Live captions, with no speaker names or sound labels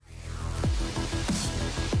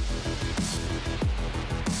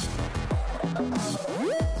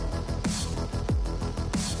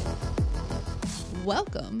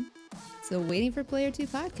Welcome to the Waiting for Player 2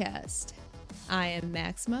 podcast. I am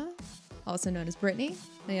Maxima, also known as Brittany.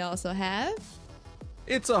 They also have...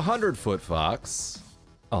 It's 100-foot fox,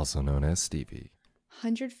 also known as Stevie.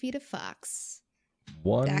 100 feet of fox.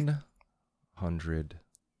 100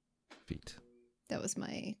 feet. That was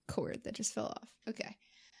my cord that just fell off. Okay.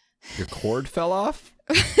 Your cord fell off?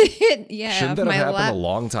 Yeah. Shouldn't that have happened a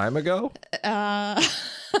long time ago? Not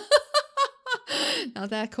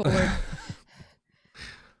that cord.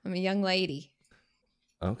 I'm a young lady.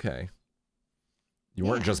 Okay. You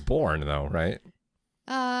weren't just born, though, right?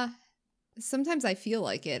 Sometimes I feel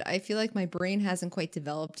like it. I feel like my brain hasn't quite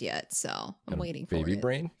developed yet, so I'm waiting for it. Baby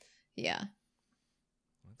brain? Yeah.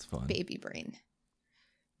 That's fun. Baby brain.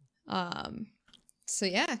 So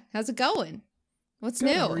yeah, how's it going? What's Good,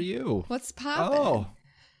 new? How are you? What's poppin'? Oh,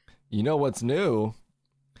 you know what's new?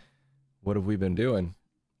 What have we been doing?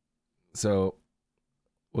 So,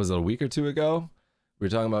 was it a week or two ago? We were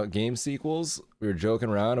talking about game sequels. We were joking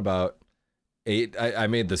around about I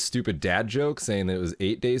made the stupid dad joke saying that it was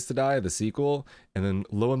 8 Days to Die, the sequel. And then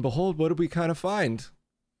lo and behold, what did we kind of find?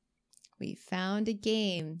 We found a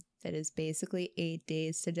game that is basically 8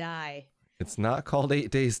 Days to Die. It's not called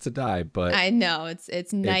 8 Days to Die, but... I know,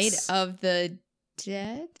 it's Night of the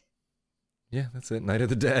Dead? Yeah, that's it. Night of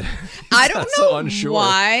the Dead. I don't know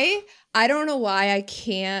why. I don't know why I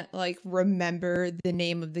can't like remember the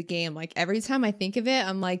name of the game. Like every time I think of it,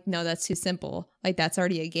 I'm like, no, that's too simple. Like that's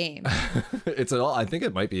already a game. I think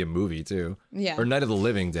it might be a movie too. Yeah. Or Night of the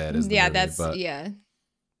Living Dead is the movie, yeah.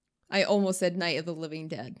 I almost said Night of the Living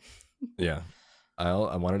Dead. Yeah.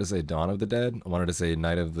 I wanted to say Dawn of the Dead. I wanted to say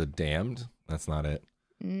Night of the Damned. That's not it.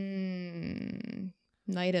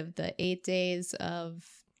 Night of the 8 Days of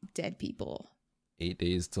Dead People. 8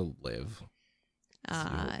 Days to Live. So you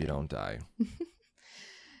hope you don't die.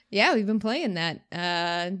 Yeah, we've been playing that.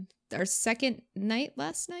 Our second night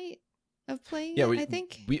last night of playing it, I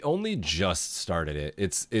think. We only just started it.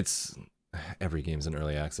 It's every game's in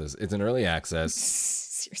early access. It's in early access.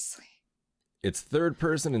 Seriously. It's third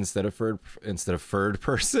person instead of third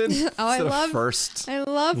person. Oh, I love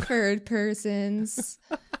third persons.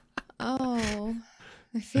 Oh,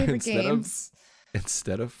 my favorite games.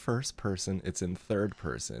 Instead of first person, it's in third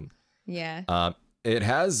person. Yeah. It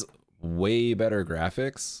has way better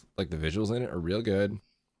graphics. Like the visuals in it are real good.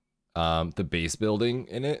 The base building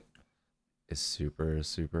in it is super,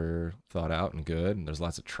 super thought out and good. And there's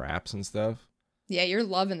lots of traps and stuff. Yeah, you're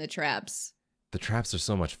loving the traps. The traps are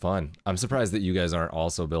so much fun. I'm surprised that you guys aren't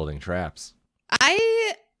also building traps.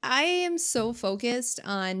 I am so focused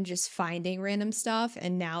on just finding random stuff.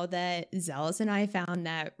 And now that Zealous and I found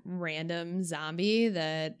that random zombie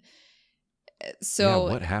what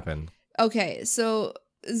happened? Okay, so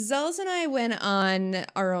Zealous and I went on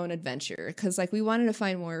our own adventure because like we wanted to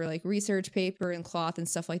find more like research paper and cloth and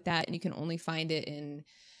stuff like that. And you can only find it in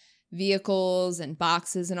vehicles and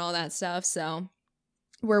boxes and all that stuff. So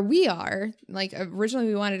where we are, like originally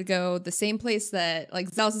we wanted to go the same place that like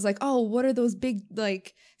Zealous is like, oh, what are those big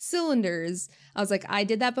like cylinders? I was like, I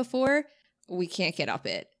did that before. We can't get up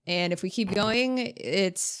it. And if we keep going,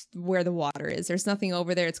 it's where the water is. There's nothing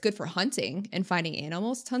over there. It's good for hunting and finding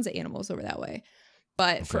animals. Tons of animals over that way.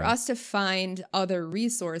 But for us to find other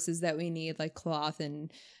resources that we need, like cloth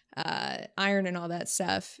and iron and all that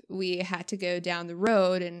stuff, we had to go down the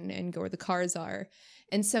road and go where the cars are.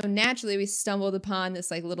 And so naturally we stumbled upon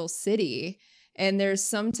this like little city, and there's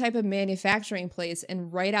some type of manufacturing place,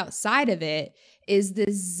 and right outside of it is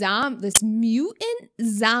this mutant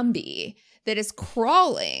zombie that is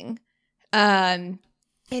crawling. And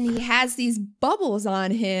he has these bubbles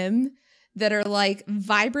on him that are like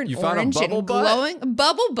vibrant orange and glowing.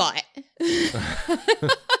 Bubble butt.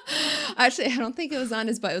 Actually, I don't think it was on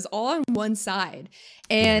his butt. It was all on one side.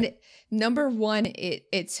 And number one,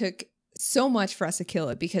 it took so much for us to kill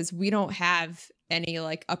it because we don't have any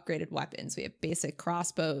like upgraded weapons. We have basic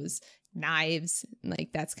crossbows, knives,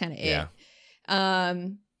 like that's kind of it.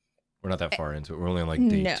 We're not that far into it. We're only on like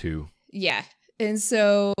day 2. Yeah. And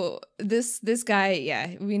so this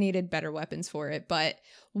guy, we needed better weapons for it. But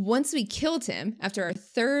once we killed him, after our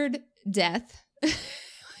third death,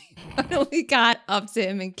 finally got up to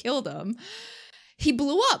him and killed him, he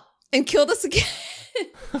blew up and killed us again.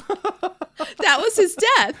 That was his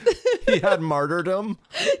death. He had martyrdom?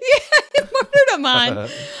 Yeah, he martyrdom on.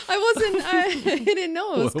 I didn't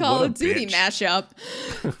know it was Call of Duty mashup.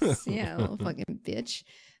 Yeah, little fucking bitch.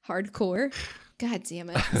 Hardcore. God damn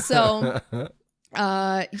it. So,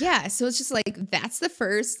 so it's just like, that's the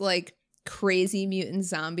first like crazy mutant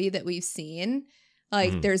zombie that we've seen.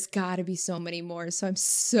 Like there's got to be so many more. So I'm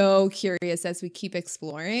so curious as we keep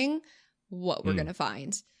exploring what we're going to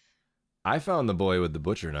find. I found the boy with the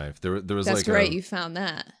butcher knife. There was That's like right. You found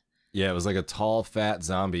that. Yeah, it was like a tall, fat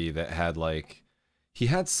zombie that had like, he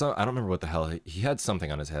had some, I don't remember what the hell, he had something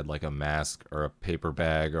on his head, like a mask or a paper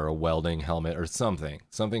bag or a welding helmet or something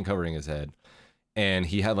covering his head. And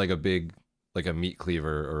he had like a big, like a meat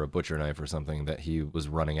cleaver or a butcher knife or something that he was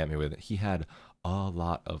running at me with. He had a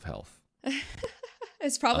lot of health.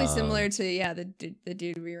 It's probably similar to, the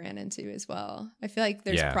dude we ran into as well. I feel like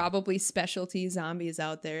there's probably specialty zombies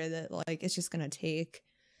out there that like, it's just going to take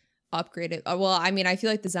upgraded. Well, I mean, I feel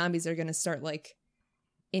like the zombies are going to start like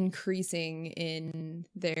increasing in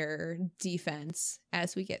their defense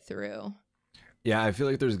as we get through. Yeah, I feel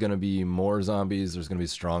like there's going to be more zombies. There's going to be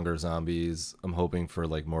stronger zombies. I'm hoping for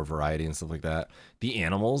like more variety and stuff like that. The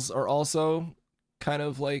animals are also kind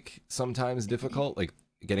of like sometimes difficult, like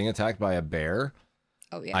getting attacked by a bear.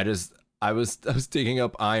 Oh yeah. I was digging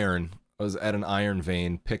up iron. I was at an iron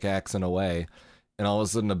vein, pickaxing away, and all of a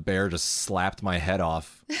sudden a bear just slapped my head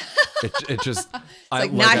off. It just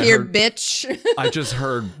like not here, bitch. I just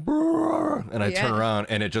heard and I turned around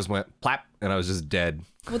and it just went plap and I was just dead.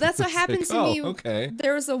 Well, that's what happened to me. Okay.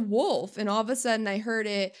 There was a wolf and all of a sudden I heard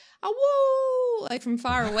it, whoa, like from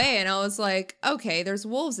far away, and I was like, okay, there's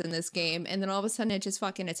wolves in this game, and then all of a sudden it just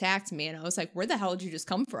fucking attacked me and I was like, where the hell did you just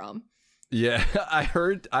come from? Yeah, I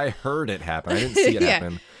heard it happen. I didn't see it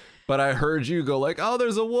happen. But I heard you go like, oh,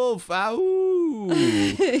 there's a wolf. Ow.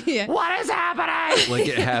 Yeah. What is happening? Like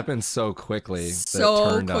it happened so quickly.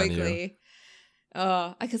 So quickly.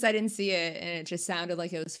 Because I didn't see it and it just sounded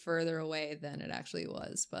like it was further away than it actually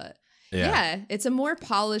was. But yeah, it's a more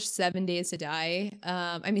polished 7 Days to Die.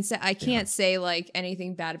 I mean, I can't say like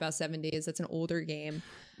anything bad about 7 Days. That's an older game.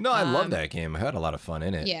 No, I love that game. I had a lot of fun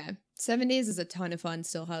in it. Yeah. 7 Days is a ton of fun.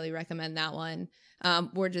 Still highly recommend that one.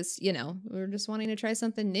 We're just wanting to try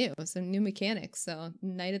something new, some new mechanics. So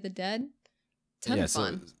Night of the Dead, ton of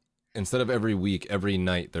fun. So instead of every week, every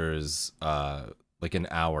night there's like an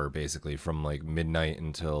hour basically from like midnight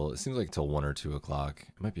until, it seems like till 1 or 2 o'clock.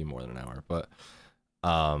 It might be more than an hour, but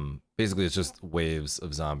basically it's just waves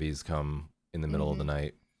of zombies come in the middle of the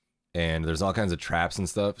night, and there's all kinds of traps and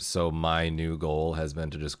stuff. So my new goal has been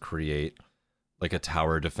to just create like a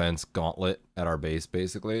tower defense gauntlet at our base,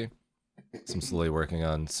 basically. So I'm slowly working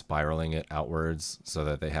on spiraling it outwards so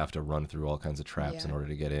that they have to run through all kinds of traps in order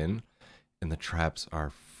to get in. And the traps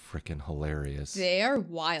are freaking hilarious. They are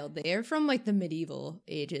wild. They are from like the medieval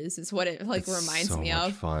ages is what it like reminds me of. So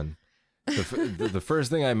much fun. The first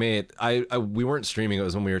thing I made, we weren't streaming. It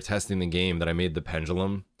was when we were testing the game that I made the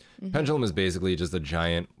pendulum. Pendulum is basically just a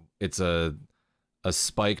giant, it's a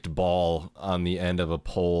spiked ball on the end of a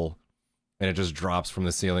pole, and it just drops from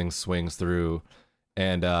the ceiling, swings through.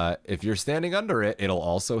 And if you're standing under it, it'll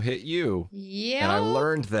also hit you. Yeah. And I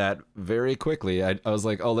learned that very quickly. I was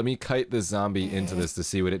like, oh, let me kite this zombie into this to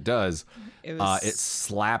see what it does. It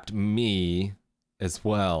slapped me as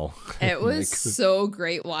well. It was so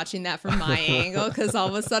great watching that from my angle, because all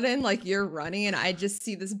of a sudden, like, you're running and I just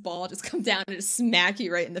see this ball just come down and just smack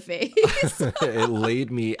you right in the face. It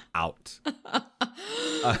laid me out.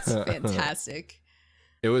 It's fantastic.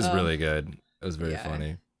 It was really good. It was very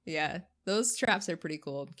funny. Yeah. Those traps are pretty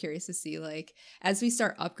cool. I'm curious to see, like, as we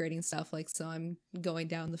start upgrading stuff, like, so I'm going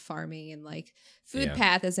down the farming and, like, food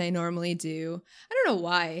path as I normally do. I don't know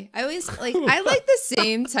why. I always, like, I like the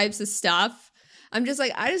same types of stuff. I'm just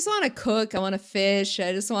like, I just want to cook. I want to fish.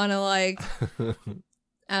 I just want to, like,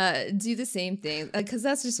 do the same thing. Because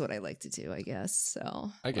that's just what I like to do, I guess.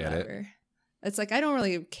 So I get it. It's like, I don't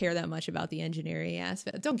really care that much about the engineering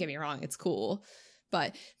aspect. Don't get me wrong. It's cool.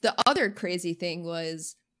 But the other crazy thing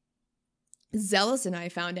was, Zealous and I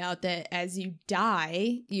found out that as you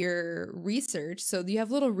die, your research, so you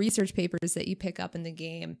have little research papers that you pick up in the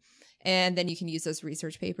game, and then you can use those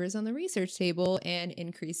research papers on the research table and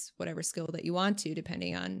increase whatever skill that you want to,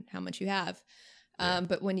 depending on how much you have.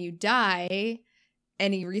 But when you die,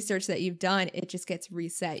 any research that you've done, it just gets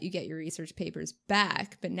reset. You get your research papers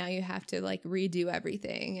back, but now you have to like redo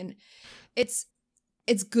everything. And it's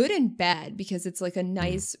good and bad, because it's like a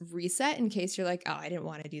nice reset in case you're like, oh, I didn't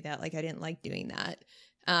want to do that. Like, I didn't like doing that.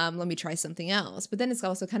 Let me try something else. But then it's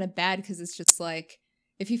also kind of bad because it's just like,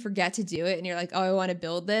 if you forget to do it and you're like, oh, I want to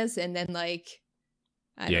build this. And then like,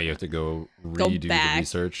 you have to go redo the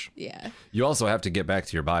research. Yeah. You also have to get back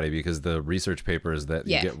to your body, because the research papers that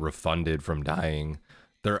you get refunded from dying,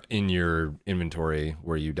 they're in your inventory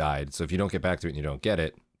where you died. So if you don't get back to it and you don't get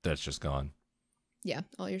it, that's just gone. Yeah,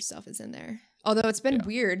 all your stuff is in there. Although it's been Yeah.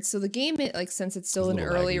 weird. So the game, since it's still It's a an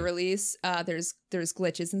little early laggy. release, there's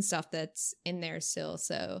glitches and stuff that's in there still.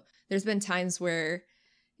 So there's been times where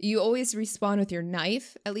you always respawn with your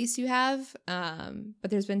knife, at least you have. But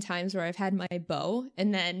there's been times where I've had my bow,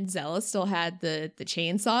 and then Zealous still had the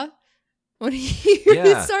chainsaw when he Yeah.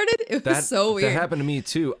 restarted. It was so weird. That happened to me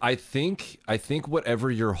too. I think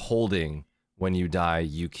whatever you're holding when you die,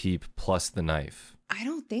 you keep plus the knife. I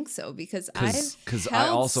don't think so, because Because I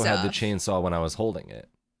also had the stuff. chainsaw when I was holding it.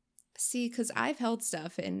 See, because I've held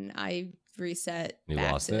stuff and I reset You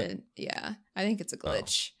back lost to it? Yeah, I think it's a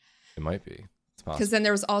glitch. It might be. It's possible. Because then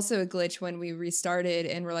there was also a glitch when we restarted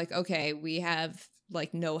and we're like, okay, we have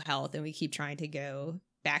like no health and we keep trying to go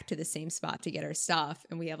back to the same spot to get our stuff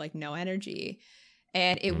and we have like no energy.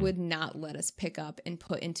 And it would not let us pick up and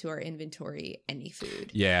put into our inventory any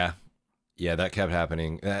food. Yeah. Yeah, that kept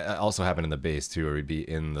happening. That also happened in the base too, where we'd be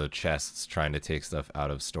in the chests trying to take stuff out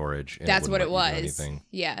of storage. And That's what wouldn't it let you do was. anything.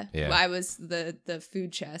 Yeah. Yeah. Well, I was the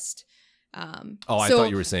food chest. I so- thought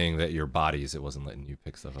you were saying that your bodies, it wasn't letting you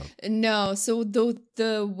pick stuff up. No, so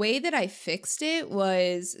the way that I fixed it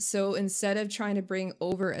was, so instead of trying to bring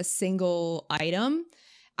over a single item,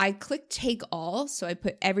 I clicked take all. So I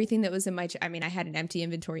put everything that was in my, I had an empty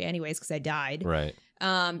inventory anyways because I died. Right.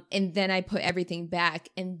 And then I put everything back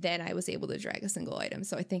and then I was able to drag a single item.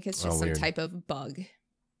 So I think it's just some weird. type of bug.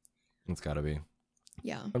 It's got to be.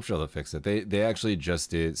 Yeah. I'm sure they'll fix it. They actually just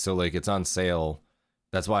did. So like it's on sale.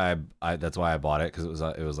 That's why I bought it, because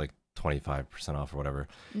it was like 25% off or whatever.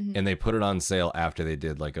 Mhm. And they put it on sale after they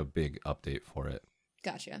did like a big update for it.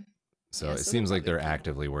 Gotcha. So Yeah, it so seems they'll like they're probably-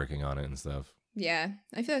 actively working on it and stuff. Yeah.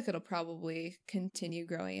 I feel like it'll probably continue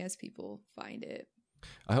growing as people find it.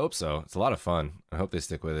 I hope so. It's a lot of fun. I hope they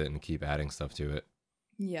stick with it and keep adding stuff to it.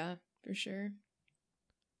 Yeah, for sure.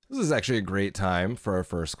 This is actually a great time for our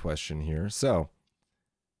first question here. So,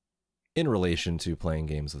 in relation to playing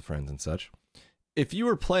games with friends and such, if you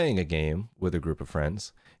were playing a game with a group of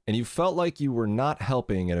friends and you felt like you were not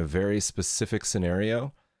helping in a very specific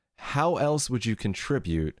scenario, how else would you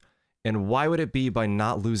contribute, and why would it be by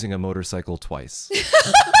not losing a motorcycle twice?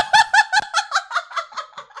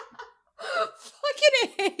 Fucking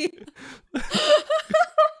A.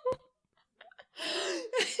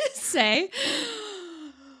 Say.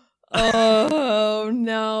 Oh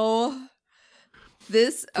no.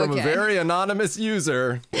 This From okay. a very anonymous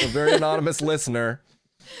user, a very anonymous listener.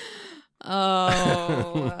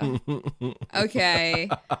 Oh. Okay.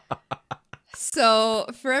 So,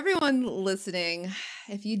 for everyone listening,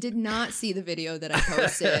 if you did not see the video that I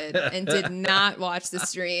posted and did not watch the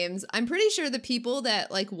streams, I'm pretty sure the people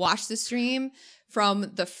that like watched the stream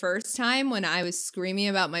from the first time when I was screaming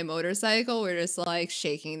about my motorcycle were just like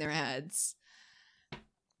shaking their heads.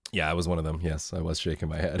 Yeah, I was one of them. Yes, I was shaking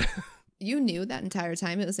my head. You knew that entire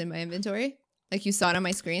time it was in my inventory? Like you saw it on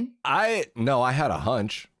my screen? No, I had a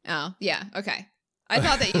hunch. Oh, yeah. Okay. I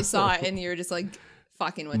thought that you saw it and you were just like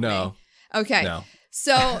fucking with me. No. Okay. No.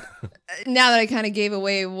 So now that I kind of gave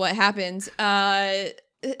away what happened,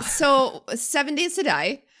 so 7 Days to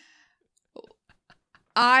Die,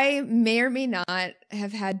 I may or may not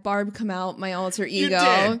have had Barb come out, my alter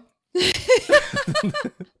ego.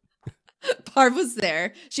 Barb was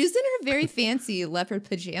there. She was in her very fancy leopard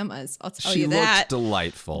pajamas. I'll tell you that. She looked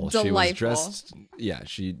delightful. She was Delightful. dressed. Yeah,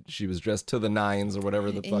 she was dressed to the nines or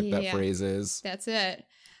whatever the fuck that Yeah. phrase is. That's it.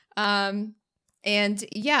 And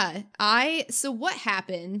yeah, so what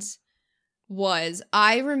happened was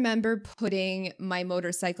I remember putting my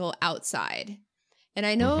motorcycle outside. And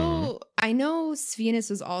I know Svenus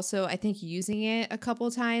was also, I think, using it a couple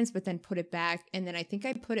times, but then put it back. And then I think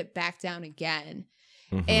I put it back down again.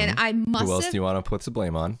 Mhm. And I must Who else have. do you want to put the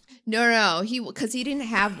blame on? No. Because he didn't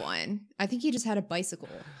have one. I think he just had a bicycle.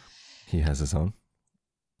 He has his own.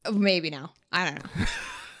 Oh, maybe now. I don't know.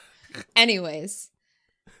 Anyways,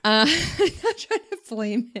 I'm not trying to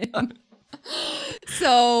blame him. Go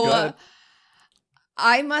So ahead.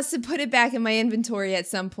 I must have put it back in my inventory at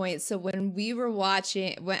some point. So when we were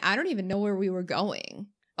watching, I don't even know where we were going.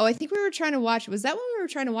 Oh, I think we were trying to watch. Was that when we were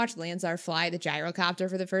trying to watch Lanzar fly the gyrocopter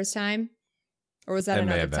for the first time? Or was that It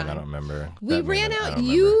may another have been. time? I don't remember. We That may ran have been- I out. don't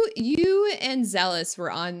remember. You and Zealous were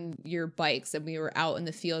on your bikes, and we were out in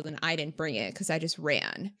the field, and I didn't bring it because I just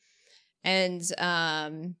ran. And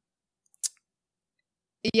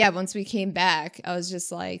yeah, once we came back, I was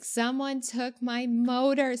just like, someone took my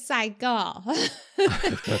motorcycle,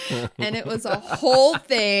 and it was a whole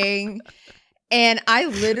thing. And I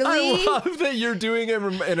literally, I love that you're doing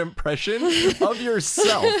an impression of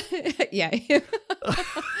yourself. yeah.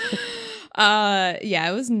 Yeah,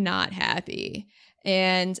 I was not happy.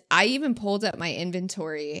 And I even pulled up my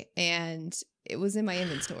inventory and it was in my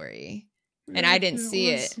inventory. and I didn't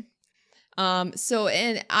see it. So,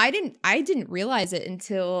 and I didn't realize it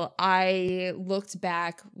until I looked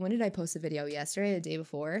back. When did I post a video? Yesterday, the day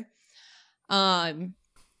before?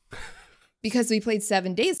 Because we played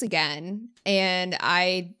 7 Days again, and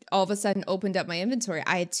I all of a sudden opened up my inventory.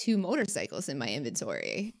 I had 2 motorcycles in my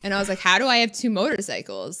inventory, and I was like, how do I have 2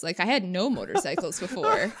 motorcycles? Like, I had no motorcycles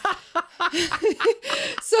before.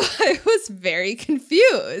 So I was very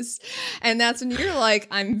confused. And that's when you're like,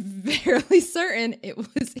 I'm fairly certain it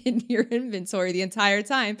was in your inventory the entire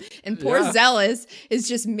time. And poor Zealous is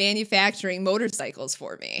just manufacturing motorcycles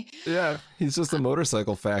for me. Yeah, he's just a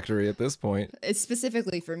motorcycle factory at this point. It's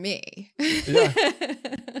specifically for me. Yeah.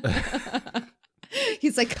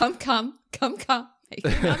 He's like, come. Make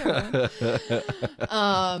another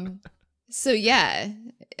one. So yeah,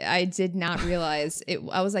 I did not realize it.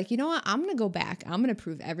 I was like, you know what? I'm going to go back. I'm going to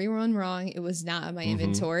prove everyone wrong. It was not in my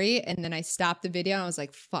inventory. And then I stopped the video and I was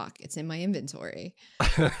like, fuck, it's in my inventory.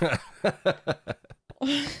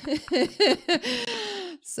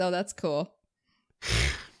 So that's cool.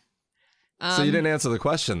 So you didn't answer the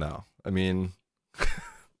question though. I mean,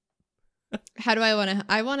 how do I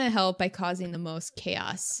want to help by causing the most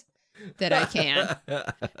chaos that I can.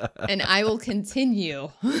 And I will continue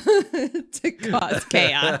to cause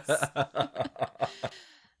chaos.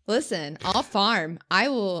 Listen, I'll farm. I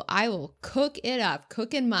will cook it up.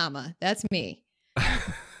 Cooking mama. That's me.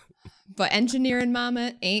 But engineering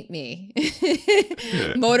mama ain't me.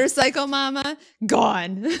 Motorcycle mama,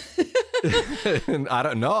 gone. And I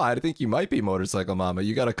don't know. I think you might be motorcycle mama.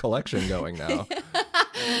 You got a collection going now.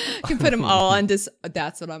 Can put them all on this.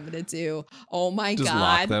 That's what I'm gonna do. Oh my Just god.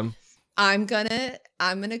 lock them. I'm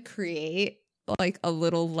gonna create like a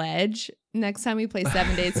little ledge next time we play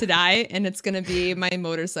 7 Days to Die, and it's gonna be my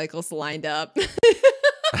motorcycles lined up.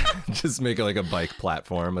 Just make it like a bike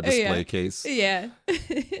platform, a display case. Yeah. And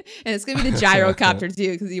it's gonna be the gyrocopter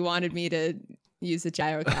too, because he wanted me to use the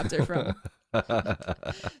gyrocopter from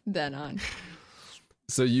then on.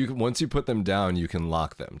 So once you put them down, you can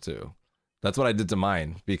lock them too. That's what I did to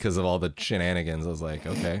mine because of all the shenanigans. I was like,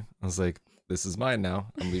 okay. I was like, this is mine now.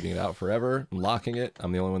 I'm leaving it out forever. I'm locking it.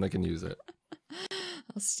 I'm the only one that can use it.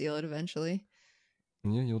 I'll steal it eventually.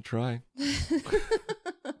 Yeah, you'll try.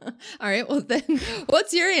 All right. Well, then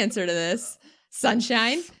what's your answer to this?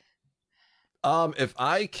 Sunshine? If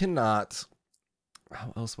I cannot,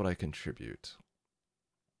 how else would I contribute?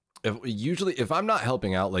 If I'm not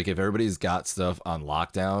helping out, like if everybody's got stuff on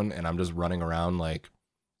lockdown and I'm just running around like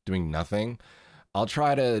doing nothing, I'll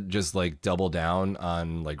try to just like double down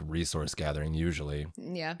on like resource gathering usually.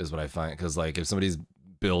 Yeah. Is what I find. Because like if somebody's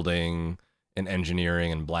building and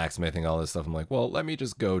engineering and blacksmithing, all this stuff, I'm like, well, let me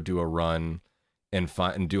just go do a run and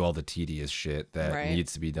do all the tedious shit that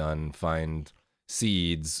needs to be done. Find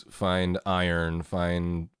seeds, find iron,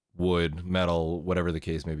 find wood, metal, whatever the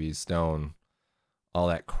case may be, stone, all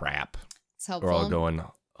that crap. It's helpful. Or I'll go and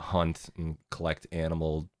hunt and collect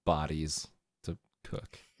animal bodies to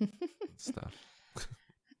cook and stuff.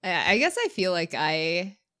 I guess I feel like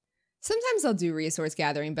sometimes I'll do resource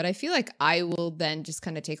gathering, but I feel like I will then just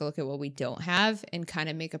kind of take a look at what we don't have and kind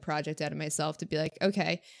of make a project out of myself to be like,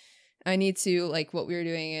 okay, I need to, like what we were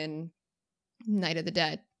doing in Night of the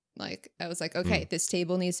Dead. Like, I was like, okay, this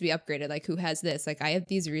table needs to be upgraded. Like, who has this? Like, I have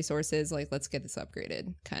these resources. Like, let's get this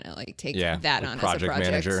upgraded. Kind of like take that on as a project.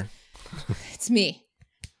 Manager. It's me.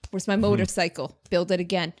 Where's my motorcycle? Build it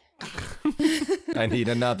again. I need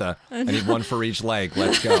another. I need one for each leg.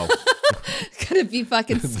 Let's go. Gonna be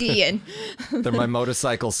fucking skiing. They're my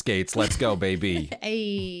motorcycle skates. Let's go, baby.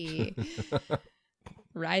 Hey.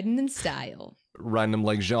 Riding in style. Riding them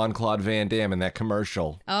like Jean-Claude Van Damme in that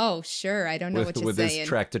commercial. Oh, sure. I don't know what you're saying. With his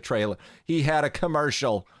tractor trailer. He had a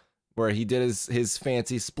commercial where he did his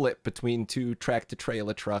fancy split between 2 tractor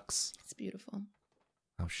trailer trucks. It's beautiful.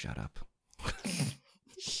 Oh, shut up.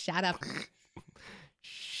 Shut up.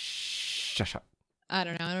 Shut up. I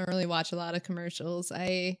don't know. I don't really watch a lot of commercials.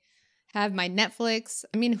 I have my Netflix.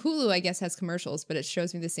 I mean, Hulu, I guess, has commercials, but it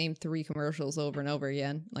shows me the same 3 commercials over and over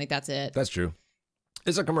again. Like, that's it. That's true.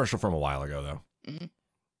 It's a commercial from a while ago, though. Mm-hmm.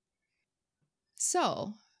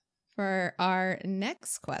 So, for our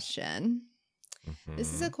next question,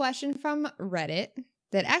 this is a question from Reddit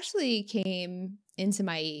that actually came into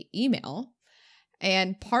my email.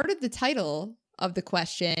 And part of the title of the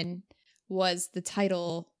question was the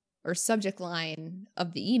title or subject line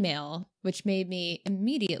of the email, which made me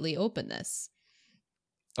immediately open this.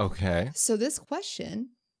 Okay. So this question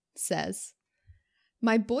says,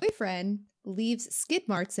 my boyfriend leaves skid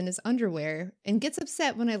marks in his underwear and gets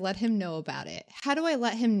upset when I let him know about it. How do I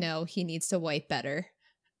let him know he needs to wipe better?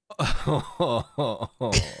 Oh,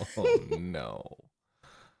 no.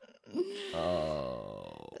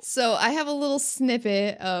 Oh. So I have a little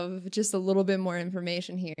snippet of just a little bit more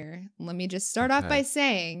information here. Let me just start off by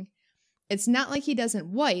saying it's not like he doesn't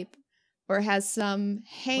wipe or has some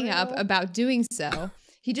hang up about doing so.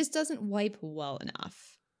 He just doesn't wipe well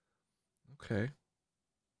enough. Okay.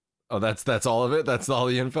 Oh, that's all of it? That's all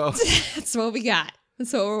the info? That's what we got.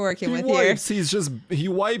 That's what we're working with wipes, here. He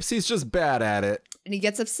wipes, he's just bad at it. And he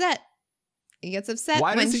gets upset.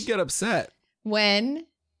 Why does he get upset? When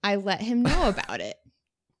I let him know about it.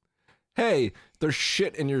 Hey, there's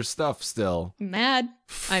shit in your stuff still. I'm mad.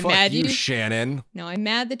 I'm Fuck mad you, Shannon. No, I'm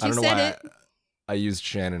mad that I you don't know said why it. I used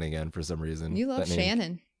Shannon again for some reason. You love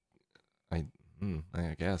Shannon. I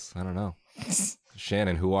guess. I don't know.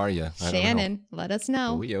 Shannon, who are you? Shannon, let us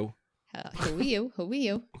know. Who are you? Who are you? Who are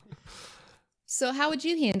you? So how would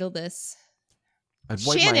you handle this? I'd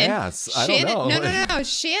wipe my ass. I don't know. No.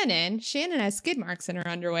 Shannon has skid marks in her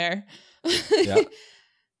underwear. Yeah.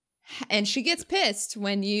 And she gets pissed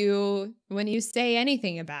when you say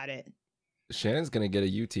anything about it. Shannon's gonna get a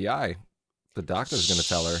UTI. The doctor's gonna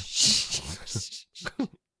tell her.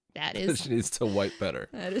 That is. She needs to wipe better.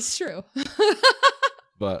 That is true.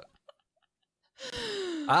 But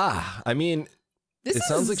I mean, it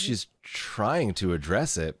sounds like she's trying to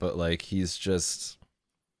address it, but like he's just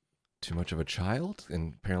too much of a child,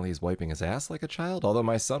 and apparently he's wiping his ass like a child. Although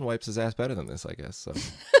my son wipes his ass better than this, I guess. So.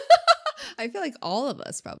 I feel like all of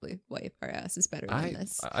us probably wipe our asses better than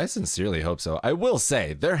this. I sincerely hope so. I will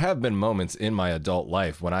say there have been moments in my adult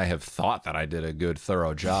life when I have thought that I did a good,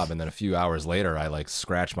 thorough job, and then a few hours later I like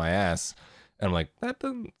scratch my ass, and I'm like, that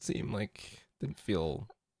didn't feel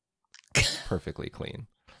perfectly clean.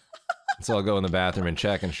 So I'll go in the bathroom and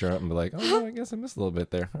check and sure up and be like, oh, no, I guess I missed a little bit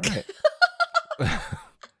there. All right.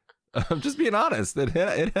 I'm just being honest.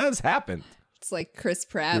 It has happened. It's like Chris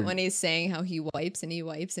Pratt when he's saying how he wipes and he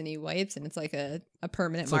wipes and he wipes, and it's like a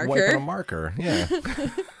permanent it's marker. Like wiping a marker, yeah.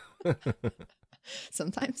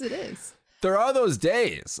 Sometimes it is. There are those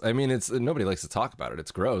days. I mean, it's nobody likes to talk about it.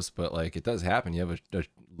 It's gross, but like it does happen. You have a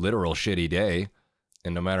literal shitty day,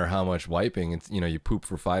 and no matter how much wiping, it's you poop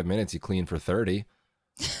for 5 minutes, you clean for 30.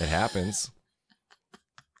 It happens.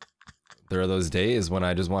 There are those days when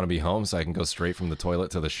I just want to be home so I can go straight from the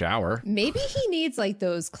toilet to the shower. Maybe he needs like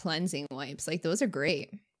those cleansing wipes. Like those are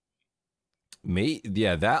great.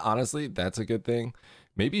 Yeah, honestly, that's a good thing.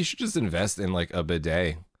 Maybe you should just invest in like a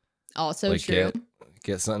bidet. Also like, true.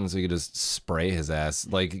 Get something so you can just spray his ass.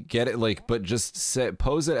 Like get it like, but just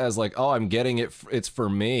pose it as like, oh, I'm getting it. It's for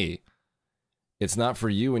me. It's not for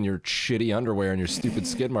you and your shitty underwear and your stupid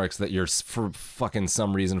skid marks that you're for fucking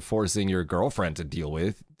some reason forcing your girlfriend to deal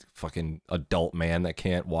with. Fucking adult man that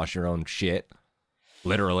can't wash your own shit.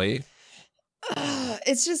 Literally.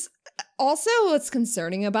 It's just also what's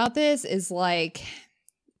concerning about this is like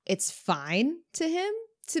it's fine to him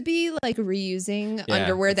to be like reusing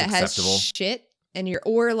underwear that acceptable. has shit and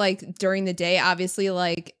or like during the day, obviously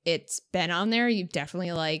like it's been on there. You've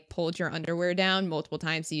definitely like pulled your underwear down multiple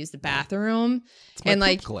times to use the bathroom. It's my and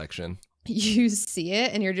like collection. You see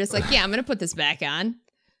it and you're just like, yeah, I'm gonna put this back on.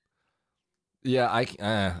 Yeah, I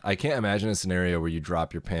can't imagine a scenario where you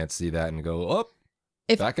drop your pants, see that, and go, oh,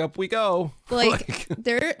 back up we go. Like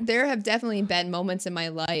there have definitely been moments in my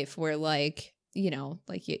life where like,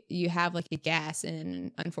 like you have like a gas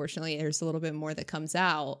and unfortunately there's a little bit more that comes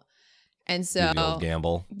out. And so the old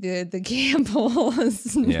gamble. The gamble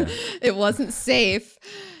was, it wasn't safe.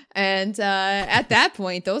 And at that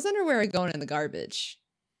point, those underwear are going in the garbage.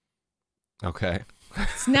 Okay.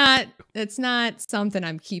 It's not something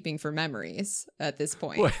I'm keeping for memories at this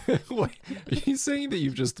point. Wait, are you saying that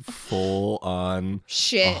you've just full on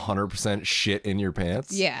shit 100% shit in your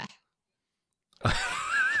pants? Yeah.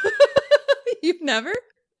 You've never?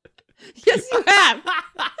 Yes, you have.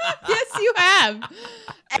 Yes, you have.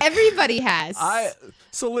 Everybody has.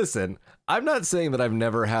 So listen, I'm not saying that I've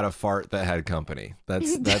never had a fart that had company.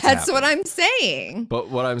 That's what I'm saying. But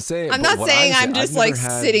what I'm saying, I'm not saying I'm just like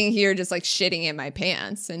sitting here just like shitting in my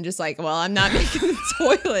pants and just like, well, I'm not making the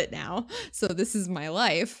toilet now, so this is my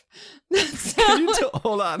life.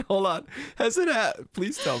 Hold on.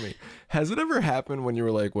 Please tell me, has it ever happened when you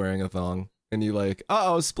were like wearing a thong and you like,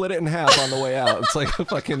 split it in half on the way out? It's like a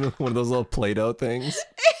fucking one of those little Play-Doh things.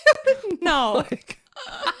 No. Like,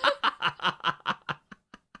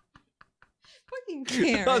 fucking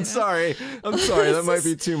Can't I'm right sorry. That might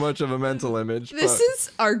be too much of a mental image. This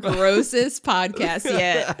is our grossest podcast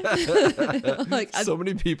yet. Like so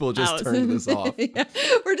many people just turned this off. Yeah.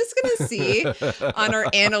 We're just gonna see on our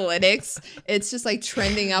analytics, it's just like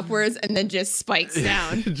trending upwards and then just spikes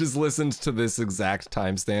down. Just listened to this exact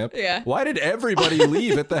timestamp. Yeah. Why did everybody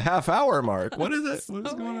leave at the half-hour mark? What is it? What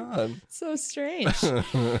is going on? So strange.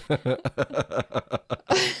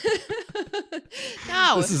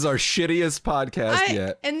 No, this is our shittiest podcast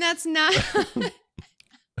yet. And that's not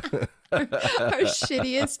our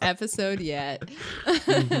shittiest episode yet.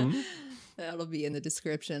 Mm-hmm. That'll be in the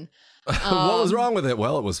description. What was wrong with it?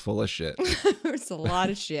 Well, it was full of shit. There's a lot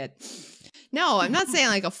of shit. No, I'm not saying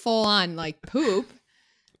like a full-on like poop.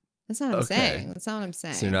 That's not what I'm saying. That's not what I'm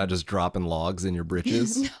saying. So you're not just dropping logs in your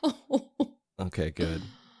britches? No. Okay, good.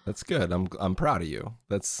 That's good. I'm proud of you.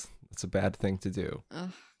 That's a bad thing to do. Oh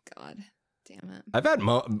God, damn it.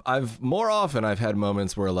 I've more often had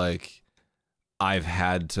moments where like I've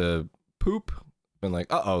had to poop. Been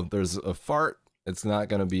like, there's a fart. It's not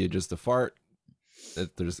gonna be just a fart.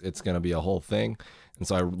 It's gonna be a whole thing. And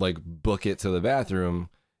so I like book it to the bathroom,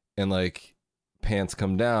 and like pants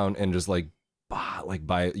come down and just like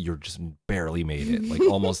you're just barely made it. Like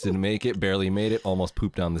almost didn't make it, barely made it, almost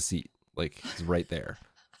pooped down the seat. Like it's right there.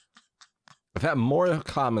 I've had more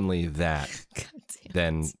commonly that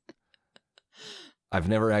than I've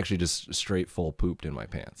never actually just straight full pooped in my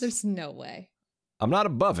pants. There's no way. I'm not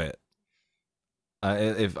above it.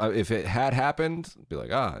 If it had happened, I'd be like,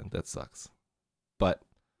 that sucks. But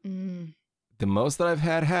the most that I've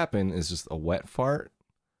had happen is just a wet fart.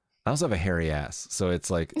 I also have a hairy ass, so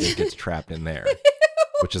it's like it gets trapped in there,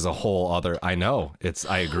 which is a whole other. I know.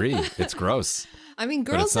 I agree. It's gross. I mean,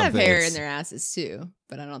 girls have hair in their asses too,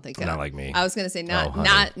 but I don't think not like me. I was gonna say not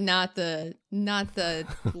the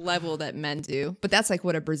level that men do, but that's like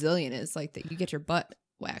what a Brazilian is like. That you get your butt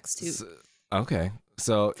waxed too. Okay,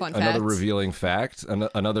 so Fun another facts. revealing fact,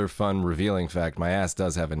 another fun revealing fact. My ass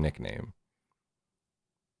does have a nickname.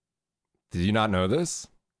 Did you not know this?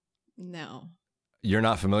 No. You're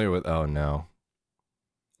not familiar with? Oh no.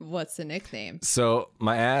 What's the nickname? So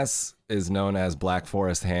my ass is known as Black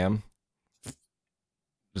Forest Ham.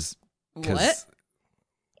 Just what?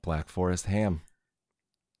 Black Forest Ham.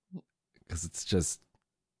 Because it's just,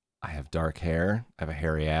 I have dark hair. I have a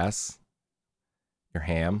hairy ass. You're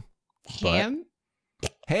ham. Ham?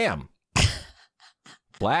 Ham.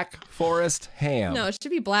 Black Forest Ham. No, it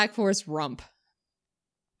should be Black Forest Rump.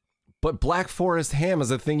 But Black Forest Ham is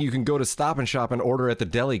a thing you can go to Stop and Shop and order at the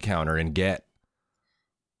deli counter and get.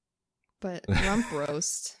 But rump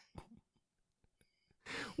roast.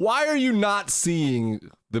 Why are you not seeing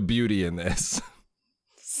the beauty in this?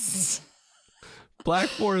 Black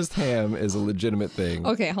Forest Ham is a legitimate thing.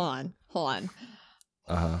 Okay, hold on.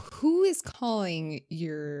 Uh-huh. Who is calling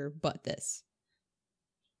your butt this?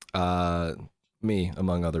 Me,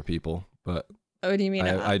 among other people. But what do you mean?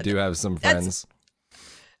 I do have some friends.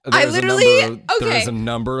 There's There's a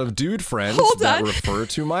number of dude friends that refer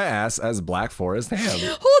to my ass as Black Forest Ham.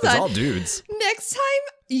 Hold on. It's all dudes. Next time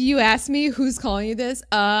you ask me who's calling you this,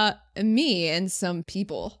 me and some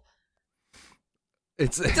people.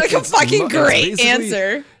 It's like a fucking great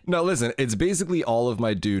answer. No, listen, it's basically all of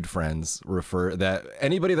my dude friends refer that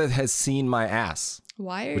anybody that has seen my ass.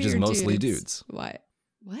 Why are which is mostly dudes. Why?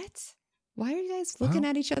 What? Why are you guys looking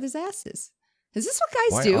at each other's asses? Is this what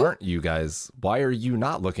guys do? Why aren't you guys? Why are you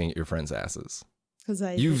not looking at your friends' asses? Because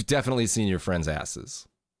You've definitely seen your friends' asses.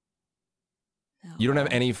 No. You don't have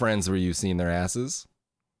any friends where you've seen their asses?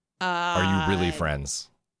 Are you really friends?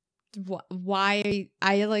 Why?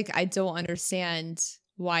 I don't understand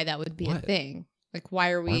why that would be a thing. Like,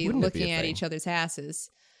 why are we looking at each other's asses?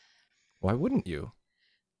 Why wouldn't you?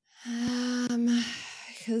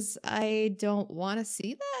 Because I don't want to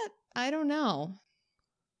see that. I don't know.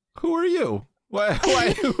 Who are you? Why are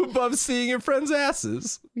you above seeing your friends'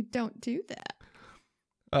 asses? We don't do that.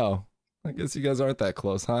 Oh, I guess you guys aren't that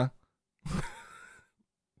close, huh?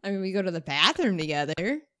 I mean, we go to the bathroom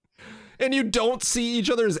together. And you don't see each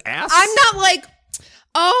other's asses? I'm not like,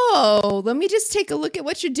 oh, let me just take a look at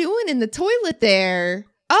what you're doing in the toilet there.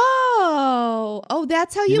 Oh,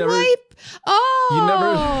 that's how you wipe?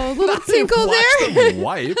 Oh, little tinkle there.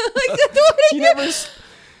 Wipe.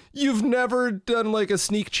 You've never done like a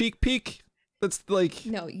sneak cheek peek? That's like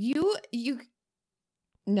no.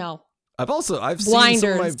 No. I've seen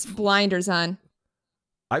seen blinders on.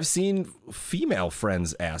 I've seen female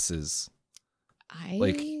friends' asses.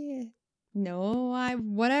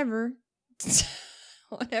 Whatever.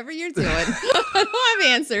 Whatever you're doing. I don't have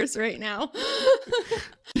answers right now.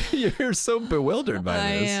 You're so bewildered by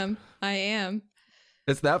this. I am.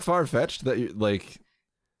 It's that far fetched that you like.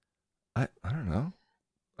 I don't know.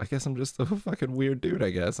 I guess I'm just a fucking weird dude. I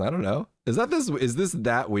guess I don't know. Is this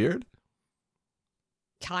that weird?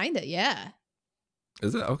 Kinda, yeah.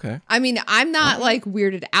 Is it okay? I mean, I'm not like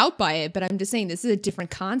weirded out by it, but I'm just saying this is a different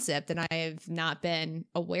concept that I have not been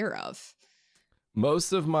aware of.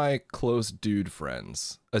 Most of my close dude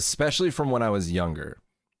friends, especially from when I was younger,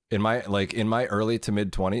 in my early to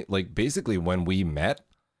mid 20s, like basically when we met,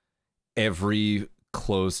 every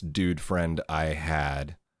close dude friend I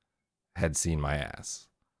had seen my ass.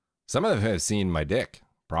 Some of them have seen my dick,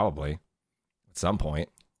 probably at some point.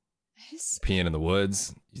 Peeing in the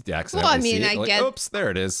woods, you accidentally see it. Oops, there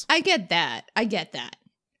it is. I get that.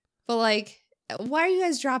 But like, why are you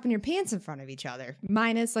guys dropping your pants in front of each other?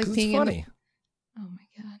 Minus like peeing. It's funny. Oh my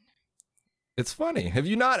god. It's funny. Have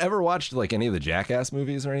you not ever watched like any of the Jackass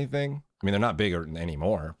movies or anything? I mean, they're not big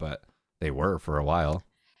anymore, but they were for a while.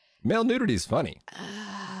 Male nudity is funny.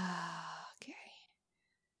 Okay.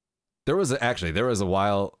 There was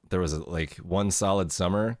like one solid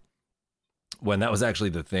summer when that was actually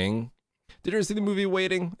the thing. Did you ever see the movie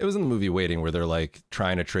Waiting? It was in the movie Waiting where they're like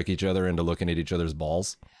trying to trick each other into looking at each other's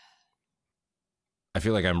balls. I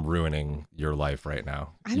feel like I'm ruining your life right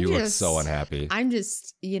now. You look so unhappy. I'm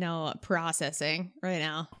just, processing right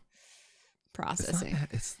now. Processing.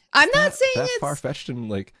 I'm not saying it's far-fetched, and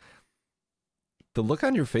like the look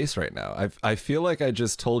on your face right now. I feel like I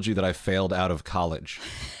just told you that I failed out of college.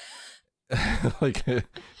 Like I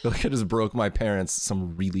feel like I just broke my parents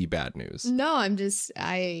some really bad news. No, I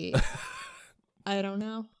don't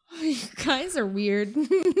know. You guys are weird.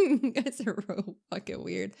 You guys are real fucking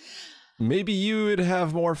weird. Maybe you would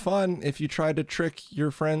have more fun if you tried to trick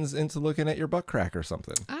your friends into looking at your butt crack or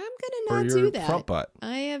something. I'm gonna not do that. Front butt.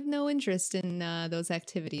 I have no interest in those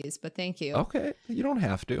activities, but thank you. Okay, you don't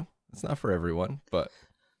have to. It's not for everyone, but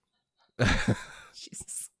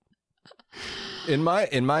Jesus. In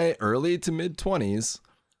my early to mid 20s,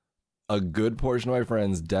 a good portion of my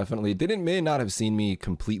friends definitely may not have seen me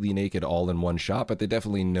completely naked all in one shot, but they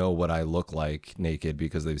definitely know what I look like naked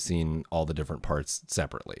because they've seen all the different parts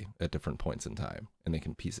separately at different points in time, and they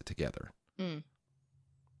can piece it together.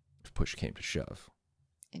 If push came to shove.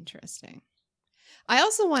 Interesting. I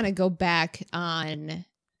also want to go back on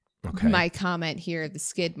my comment here, the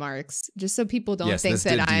skid marks, just so people don't think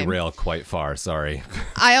that this did derail quite far. Sorry.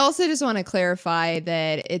 I also just want to clarify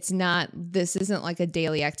that this isn't like a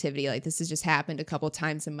daily activity. Like this has just happened a couple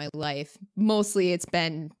times in my life. Mostly it's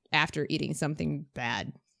been after eating something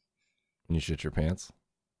bad. And you shit your pants?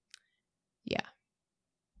 Yeah.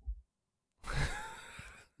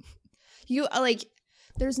 You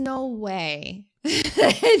there's no way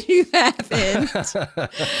you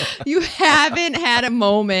haven't had a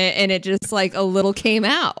moment and it just like a little came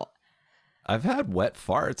out. I've had wet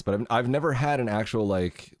farts, but I've never had an actual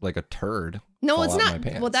like a turd. No, it's not.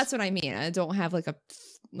 Well, that's what I mean. I don't have like a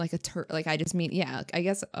turd. Like I just mean, yeah. I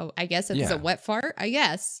guess it's a wet fart. I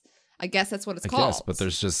guess that's what it's called. Yes, but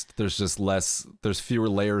there's fewer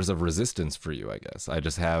layers of resistance for you. I guess I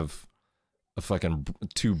just have a fucking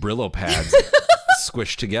 2 Brillo pads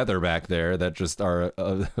squished together back there that just are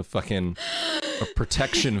a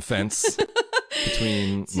protection fence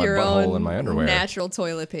between my butthole and my underwear. Natural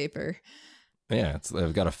toilet paper. Yeah,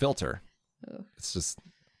 I've got a filter. Oh. It's just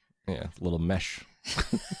a little mesh.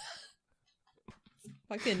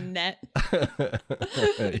 Fucking net.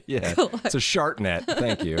 Yeah, it's a shark net.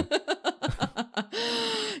 Thank you.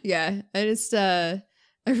 Yeah,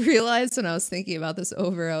 I realized when I was thinking about this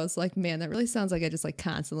over, I was like, man, that really sounds like I just like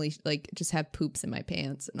constantly like just have poops in my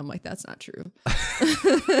pants. And I'm like, that's not true.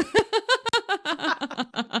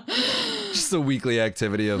 Just a weekly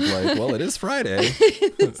activity of like, well, it is Friday.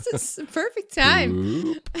 It's a perfect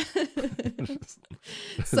time.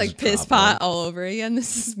 It's like piss pot all over again.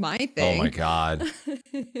 This is my thing. Oh my God.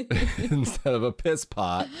 Instead of a piss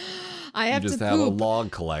pot, I have just to have poop a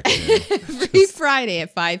log collection. Every Friday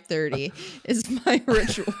at 5:30 is my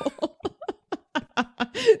ritual.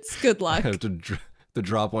 It's good luck. I have to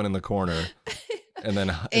drop one in the corner and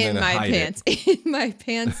then in my hide pants. It. In my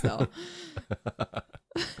pants, though.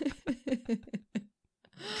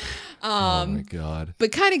 Oh my God.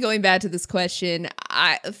 But kind of going back to this question,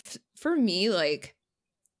 for me, like,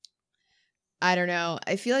 I don't know.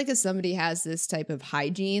 I feel like if somebody has this type of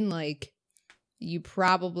hygiene, like, you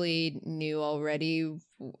probably knew already.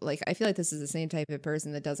 Like, I feel like this is the same type of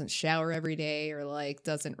person that doesn't shower every day or like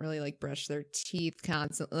doesn't really like brush their teeth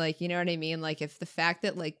constantly. Like, you know what I mean? Like, if the fact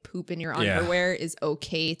that like poop in your underwear is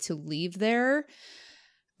okay to leave there,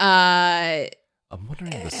 I'm wondering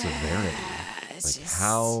the severity. Like,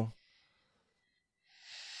 how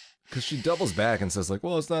Because she doubles back and says like,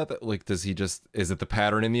 well, it's not that. Like, is it the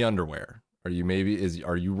pattern in the underwear? Are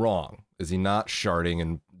you wrong? Is he not sharting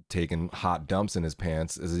and taking hot dumps in his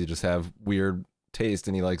pants? Does he just have weird taste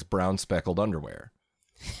and he likes brown speckled underwear?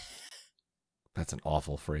 That's an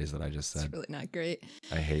awful phrase that I just said. It's really not great.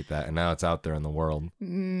 I hate that. And now it's out there in the world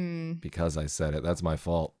because I said it. That's my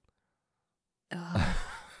fault. Oh,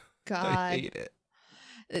 God. I hate it.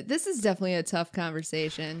 This is definitely a tough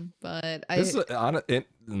conversation, but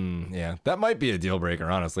yeah, that might be a deal breaker,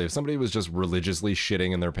 honestly. If somebody was just religiously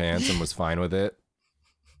shitting in their pants and was fine with it,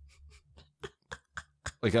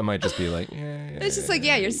 like, I might just be like, yeah. It's just like,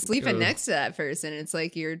 yeah, you're sleeping next to that person. It's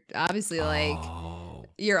like, you're obviously like,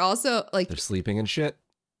 you're also like, they're sleeping and shit.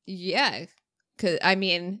 Yeah. Cause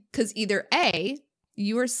either A,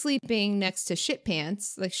 you are sleeping next to shit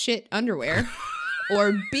pants, like shit underwear,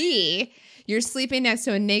 or B, you're sleeping next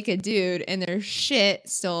to a naked dude and there's shit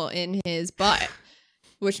still in his butt,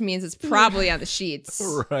 which means it's probably on the sheets.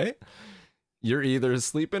 Right. You're either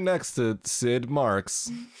sleeping next to Sid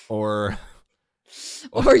Marks or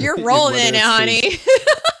you're rolling in it, honey.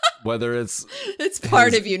 Whether it's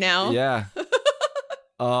part of you now. Yeah.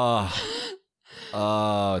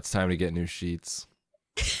 It's time to get new sheets.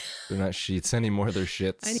 They're not sheets anymore, they're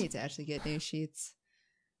shits. I need to actually get new sheets.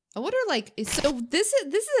 I wonder, like, so this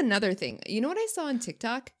is another thing. You know what I saw on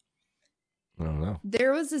TikTok? I don't know.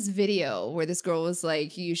 There was this video where this girl was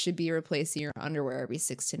like, you should be replacing your underwear every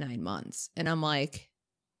 6 to 9 months. And I'm like,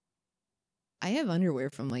 I have underwear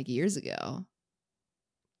from like years ago.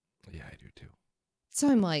 Yeah, I do too. So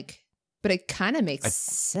I'm like, but it kind of makes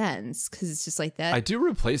sense because it's just like that. I do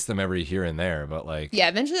replace them every here and there, but like, yeah,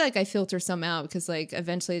 eventually, like, I filter some out because like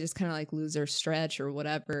eventually I just kind of like lose their stretch or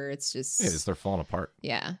whatever. It's just they're falling apart.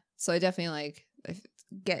 Yeah, so I definitely like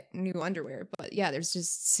get new underwear, but yeah, there's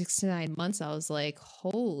just 6 to 9 months. I was like,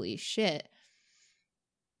 holy shit.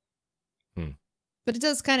 But it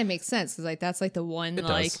does kind of make sense because like that's like the one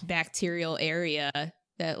bacterial area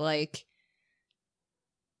that like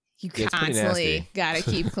you constantly gotta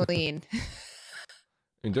keep clean. I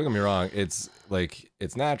mean, don't get me wrong, it's like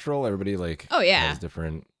it's natural. Everybody like has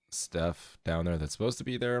different stuff down there that's supposed to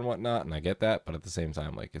be there and whatnot, and I get that, but at the same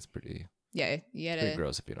time, like it's pretty pretty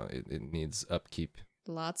gross if you know it needs upkeep.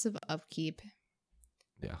 Lots of upkeep.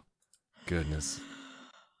 Yeah. Goodness.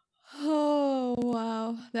 Oh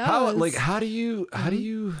wow. How do you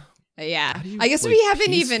yeah. I guess we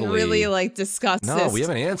haven't even really like discussed this. No, we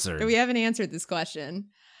haven't answered. We haven't answered this question.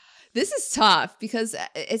 This is tough because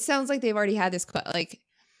it sounds like they've already had this like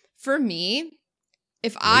for me,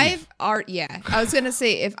 I was going to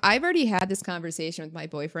say if I've already had this conversation with my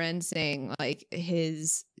boyfriend saying like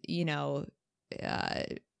his,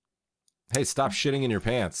 hey, stop shitting in your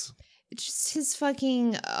pants. It's just his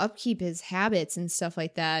fucking upkeep, his habits and stuff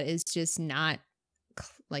like that is just not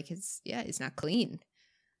like it's not clean.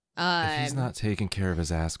 If he's not taking care of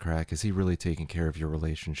his ass crack, is he really taking care of your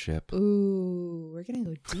relationship? Ooh, we're gonna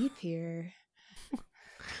go deep here.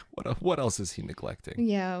 What else is he neglecting?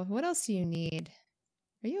 Yeah, what else do you need?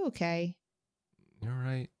 Are you okay? You're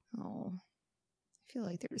right. Oh, I feel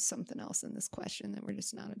like there's something else in this question that we're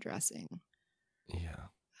just not addressing. Yeah.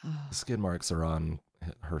 The skid marks are on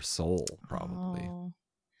her soul, probably. Oh,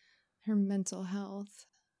 her mental health.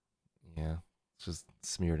 Yeah. It's just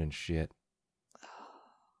smeared in shit. Oh,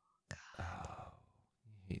 God. Oh,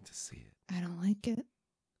 you hate to see it. I don't like it.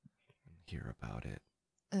 Hear about it.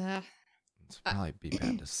 It's probably be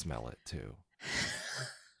bad to smell it, too.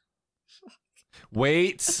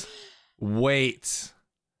 Wait.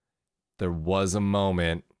 There was a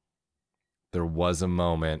moment.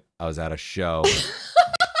 I was at a show.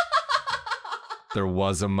 There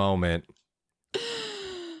was a moment.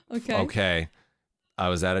 Okay. I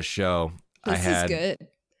was at a show. This is good.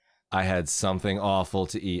 I had something awful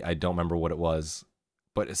to eat. I don't remember what it was,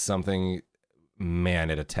 but it's something, man,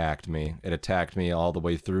 it attacked me. It attacked me all the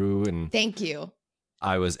way through. And thank you.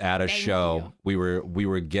 I was at a show. We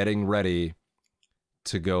were getting ready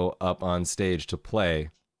to go up on stage to play.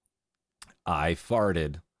 I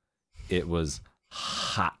farted. It was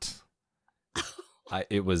hot.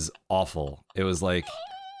 It was awful. It was like,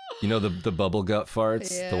 the bubble gut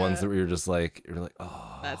farts, the ones that you're like,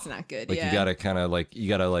 oh, that's not good. Like you gotta kind of like,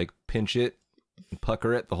 pinch it and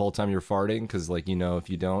pucker it the whole time you're farting. Cause like, if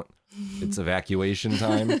you don't, it's evacuation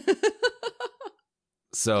time.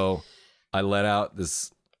 So I let out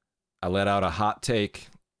a hot take,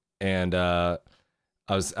 and I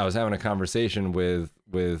was having a conversation with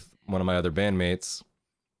one of my other bandmates,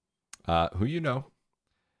 who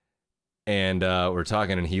and we're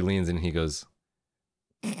talking, and he leans in and he goes,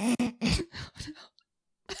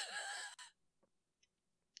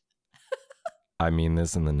 I mean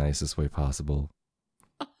this in the nicest way possible.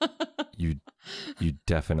 You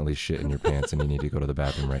definitely shit in your pants and you need to go to the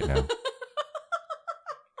bathroom right now.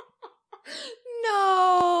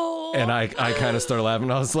 No. And I kind of started laughing.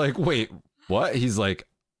 I was like, wait, what? He's like,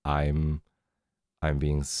 I'm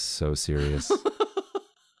being so serious.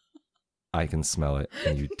 I can smell it,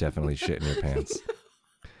 and you definitely shit in your pants.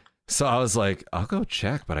 So I was like, I'll go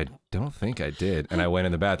check, but I don't think I did. And I went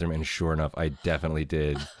in the bathroom, and sure enough, I definitely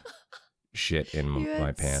did shit in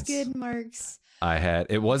my pants. Skid marks.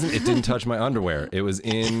 It didn't touch my underwear. It was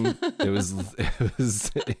in the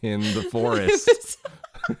forest.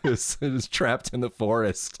 It was trapped in the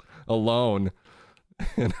forest alone.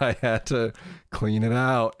 And I had to clean it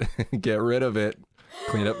out and get rid of it,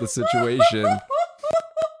 clean up the situation.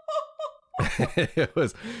 It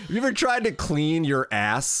was. Have you ever tried to clean your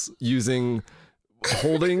ass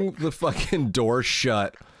holding the fucking door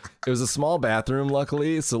shut? It was a small bathroom,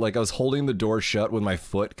 luckily, so like I was holding the door shut with my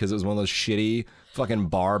foot because it was one of those shitty fucking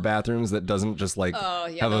bar bathrooms that doesn't just like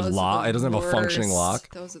have a lock. It doesn't have a functioning lock.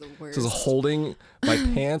 Those are the worst. So I was holding, my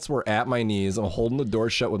pants were at my knees. I'm holding the door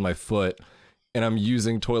shut with my foot, and I'm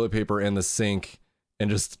using toilet paper in the sink and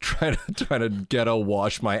just trying to get a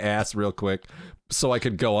wash my ass real quick so I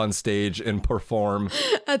could go on stage and perform.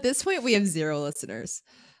 At this point, we have 0 listeners.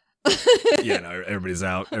 Yeah, no, everybody's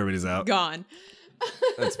out. Everybody's out. Gone.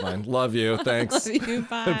 That's fine. Love you. Thanks. Love you.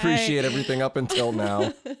 Bye. Appreciate everything up until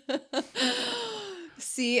now.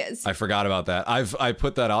 See, I forgot about that. I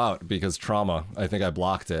put that out because trauma. I think I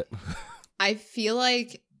blocked it. I feel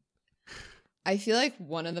like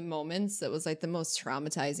one of the moments that was like the most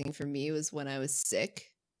traumatizing for me was when I was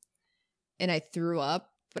sick and I threw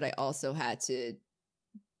up, but I also had to.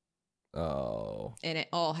 Oh. And it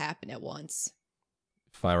all happened at once.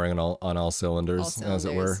 Firing on all cylinders, as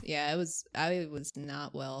it were. Yeah, I was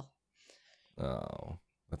not well. Oh,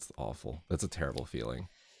 that's awful. That's a terrible feeling.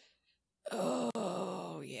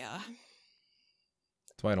 Oh, yeah.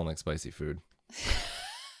 That's why I don't like spicy food.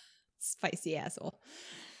 Spicy asshole.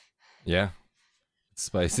 Yeah.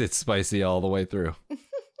 It's spicy all the way through.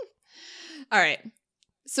 All right.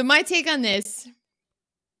 So my take on this,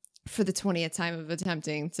 for the 20th time of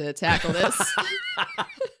attempting to tackle this.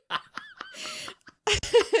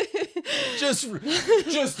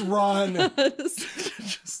 Just run.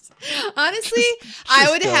 Honestly, I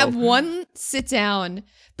would have one sit down,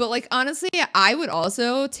 but like honestly, I would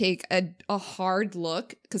also take a hard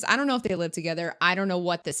look because I don't know if they live together. I don't know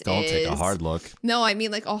what this is. Don't take a hard look. No, I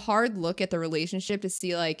mean like a hard look at the relationship to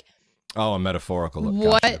see like. Oh, a metaphorical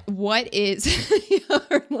look. What is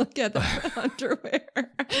look at the underwear.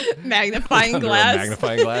 Magnifying glass.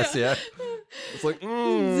 Magnifying glass, yeah. It's like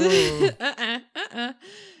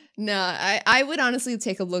No, I would honestly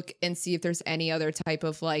take a look and see if there's any other type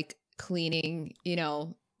of like cleaning,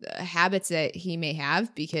 habits that he may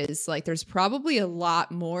have, because like there's probably a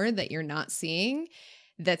lot more that you're not seeing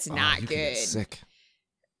that's not you good. Can get sick.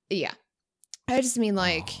 Yeah. I just mean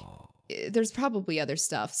like there's probably other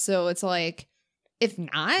stuff. So it's like, if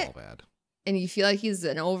not, bad. And you feel like he's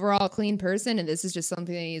an overall clean person and this is just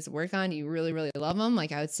something that he needs to work on, you really, really love him,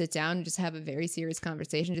 like I would sit down and just have a very serious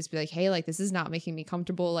conversation. Just be like, hey, like this is not making me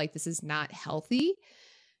comfortable. Like this is not healthy.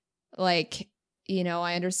 Like,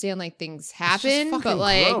 I understand like things happen, but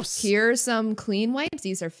like gross. Here are some clean wipes.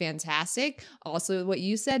 These are fantastic. Also what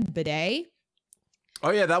you said, bidet. Oh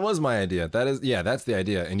yeah, that was my idea. That's the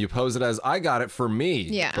idea. And you pose it as, I got it for me.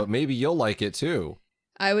 Yeah. But maybe you'll like it too.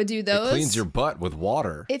 I would do those. It cleans your butt with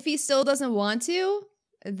water. If he still doesn't want to,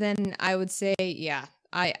 then I would say, yeah,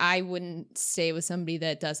 I wouldn't stay with somebody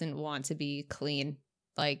that doesn't want to be clean.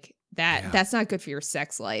 Like that. Yeah. That's not good for your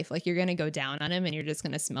sex life. Like you're going to go down on him and you're just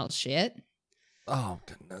going to smell shit. Oh,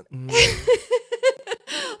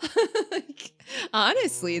 like,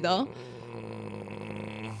 honestly, though.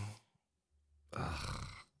 Oh,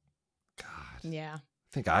 God. Yeah. I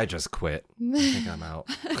think I just quit. I think I'm out.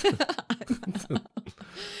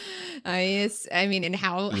 I mean, and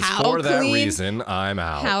how for clean, that reason, I'm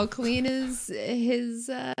out. How clean is his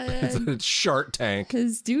it's Shark Tank.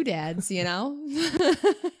 His doodads,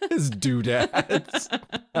 His doodads.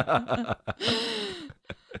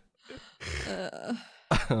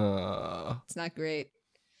 It's not great.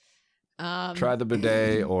 Try the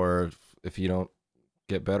bidet, or if you don't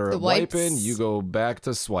get better at wiping, you go back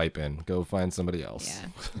to swiping. Go find somebody else. Yeah,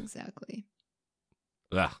 exactly.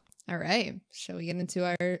 Ugh. All right. Shall we get into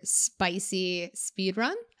our spicy speed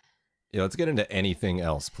run? Yeah, let's get into anything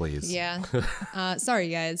else, please. Yeah. Sorry,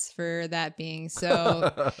 guys, for that being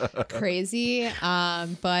so crazy.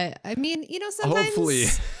 But I mean,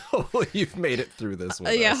 sometimes. Hopefully you've made it through this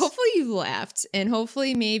with Yeah, us. hopefully you laughed, and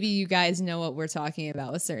hopefully maybe you guys know what we're talking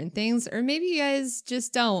about with certain things, or maybe you guys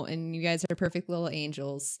just don't, and you guys are perfect little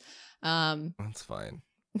angels. That's fine.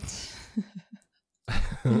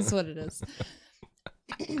 That's what it is.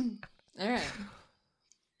 All right.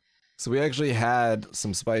 So we actually had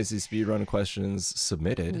some spicy speedrun questions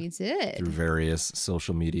submitted We did. through various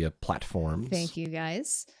social media platforms. Thank you,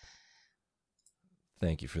 guys.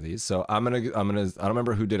 Thank you for these. So I'm gonna I don't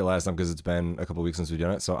remember who did it last time because it's been a couple weeks since we've done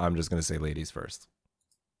it. So I'm just gonna say ladies first.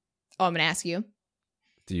 Oh, I'm gonna ask you.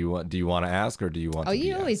 Do you want to ask or do you want? Oh, to be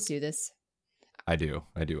you always asked? do this. I do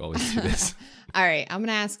always do this. All right, I'm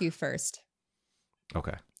gonna ask you first.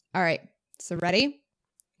 Okay. All right. So ready?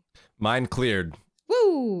 Mine cleared.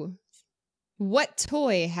 Woo! What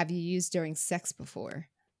toy have you used during sex before?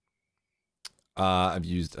 I've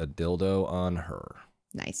used a dildo on her.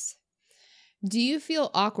 Nice. Do you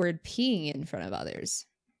feel awkward peeing in front of others?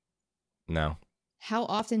 No. How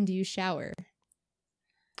often do you shower?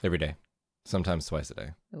 Every day. Sometimes twice a day.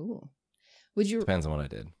 Ooh. Would you Depends on what I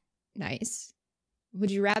did. Nice.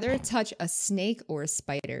 Would you rather touch a snake or a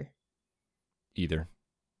spider? Either.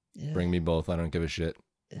 Ugh. Bring me both. I don't give a shit.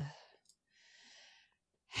 Ugh.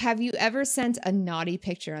 Have you ever sent a naughty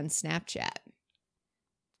picture on Snapchat?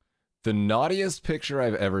 The naughtiest picture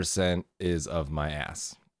I've ever sent is of my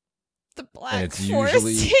ass. The Black And it's Forest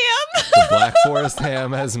usually ham. The Black Forest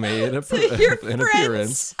ham has made To your an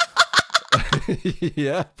friends. appearance.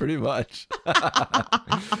 Yeah, pretty much.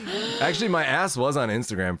 Actually, my ass was on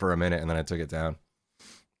Instagram for a minute and then I took it down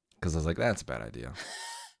because I was like, that's a bad idea.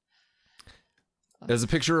 There's a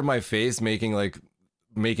picture of my face making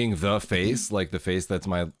the face, like the face that's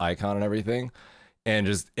my icon and everything. And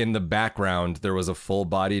just in the background, there was a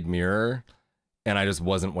full-bodied mirror and I just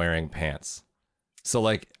wasn't wearing pants. So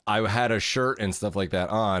like I had a shirt and stuff like that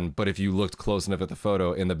on, but if you looked close enough at the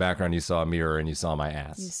photo, in the background you saw a mirror and you saw my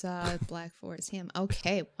ass. You saw Black Forest ham.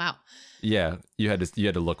 Okay, wow. Yeah, you had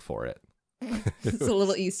to look for it. It's a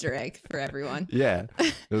little Easter egg for everyone. Yeah,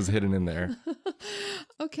 it was hidden in there.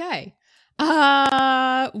 Okay.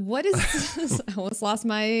 What is I almost lost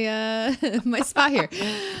my my spot here.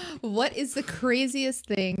 What is the craziest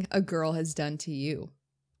thing a girl has done to you?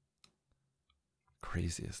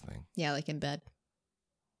 Craziest thing. Yeah, like in bed.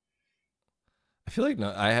 I feel like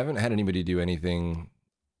no, I haven't had anybody do anything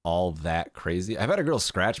all that crazy. I've had a girl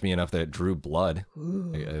scratch me enough that it drew blood.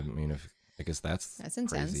 Ooh. I mean, I guess that's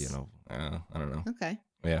intense. crazy. You know, I don't know. Okay.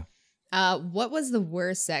 Yeah. What was the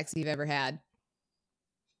worst sex you've ever had?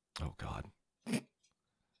 Oh God.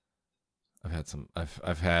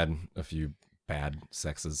 I've had a few bad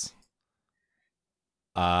sexes.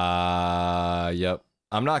 Yep.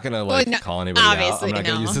 I'm not gonna call anybody out. I'm not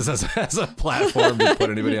gonna use this as a platform to put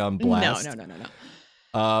anybody on blast.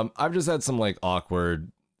 No. I've just had some like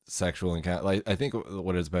awkward sexual encounter. Like I think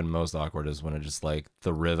what has been most awkward is when it just like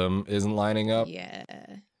the rhythm isn't lining up. Yeah.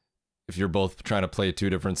 If you're both trying to play two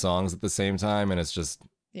different songs at the same time and it's just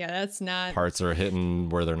that's not parts are hitting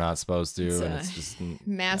where they're not supposed to, and it's just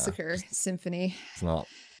Massacre Symphony. It's not.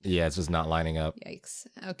 Yeah, it's just not lining up. Yikes.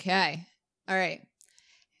 Okay. All right.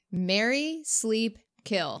 Marry, sleep,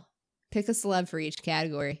 kill. Pick a celeb for each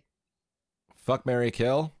category. Fuck, marry,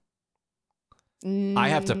 kill. I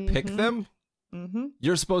have to pick them. Mm-hmm.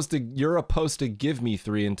 You're supposed to give me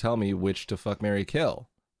 3 and tell me which to fuck, marry, kill.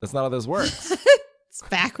 That's not how this works. It's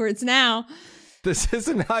backwards now. This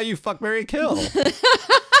isn't how you fuck, marry, kill.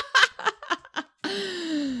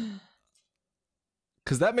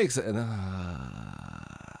 Because that makes it.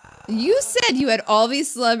 You said you had all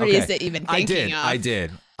these celebrities that you've been thinking of. I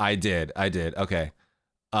did. Okay.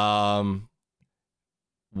 We'll.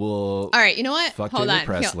 All right. You know what? Fuck Hold David on.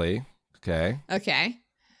 Presley. Okay. Okay.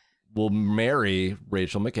 We'll marry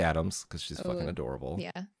Rachel McAdams because she's fucking adorable.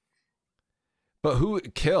 Yeah. But who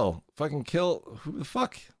kill? Fucking kill? Who the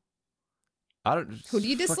fuck? I don't. Who do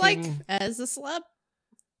you dislike as a celeb?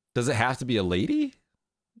 Does it have to be a lady?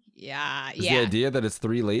 Yeah. Is the idea that it's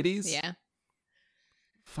 3 ladies? Yeah.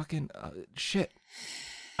 Fucking shit.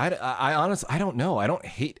 I honestly, I don't know. I don't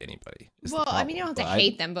hate anybody. Well, I mean, you don't have to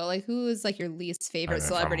hate them, but like, who is like your least favorite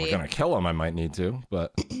celebrity? If I'm gonna kill them, I might need to,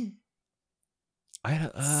 but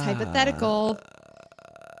It's hypothetical.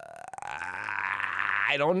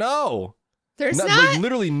 I don't know. There's like,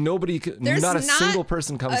 literally nobody. There's not a single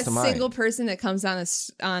person comes to mind. A single person that comes on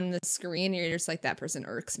the screen, and you're just like, that person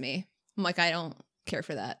irks me. I'm like, I don't care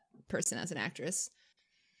for that person as an actress.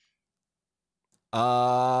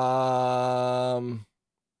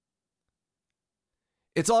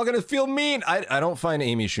 It's all gonna feel mean. I don't find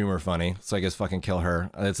Amy Schumer funny, so I guess fucking kill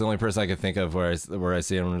her. It's the only person I could think of where I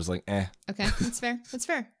see him and I'm just like, eh. Okay, that's fair. That's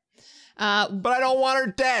fair. But I don't want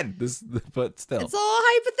her dead. But still. It's all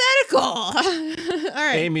hypothetical. All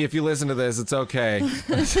right. Amy, if you listen to this, it's okay.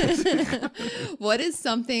 What is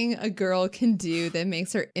something a girl can do that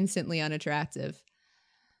makes her instantly unattractive?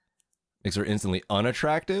 Makes her instantly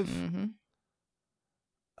unattractive? Mm-hmm.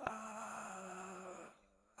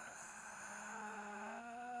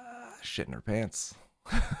 Shit in her pants.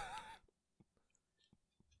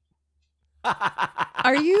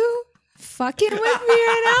 Are you fucking with me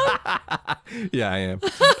right now? Yeah, I am.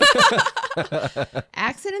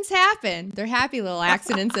 Accidents happen. They're happy little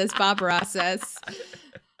accidents, as Bob Ross says.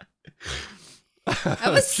 I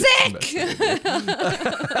was sick.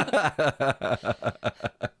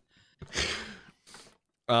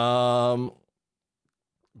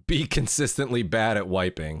 Be consistently bad at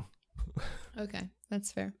wiping. Okay,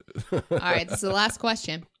 that's fair. All right, this is the last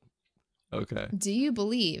question. Okay. Do you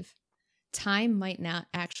believe time might not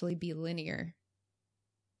actually be linear?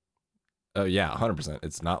 Oh, yeah, 100%.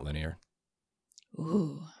 It's not linear.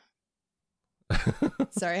 Ooh.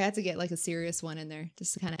 Sorry, I had to get like a serious one in there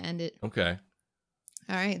just to kind of end it. Okay.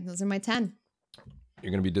 All right, those are my 10.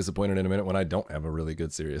 You're going to be disappointed in a minute when I don't have a really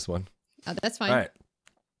good serious one. Oh, that's fine. All right.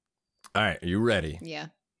 All right, are you ready? Yeah.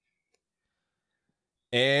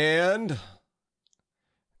 And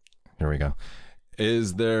here we go.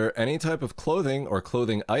 Is there any type of clothing or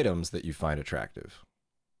clothing items that you find attractive?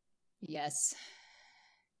 Yes.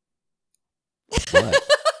 What?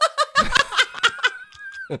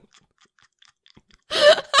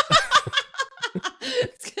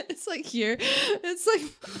 It's like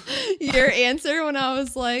your answer when I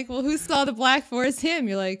was like, well, who saw the Black Forest hymn?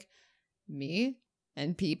 You're like, me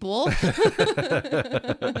and people.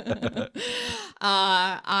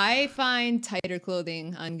 I find tighter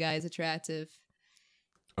clothing on guys attractive.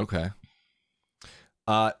 Okay.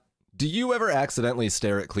 Do you ever accidentally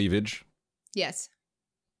stare at cleavage? Yes.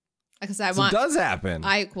 Because It does happen.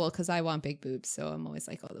 because I want big boobs, so I'm always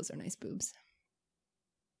like, oh, those are nice boobs.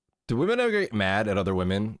 Do women ever get mad at other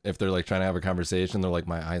women if they're like trying to have a conversation? They're like,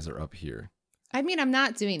 my eyes are up here. I mean, I'm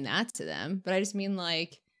not doing that to them, but I just mean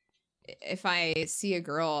like, if I see a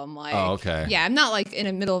girl, I'm like, Oh, okay. Yeah, I'm not like in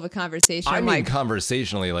the middle of a conversation. I I'm mean, like,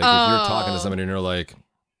 conversationally, like if you're talking to Oh. somebody and you're like,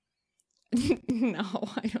 no,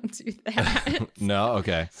 I don't do that. no,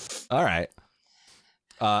 okay, all right.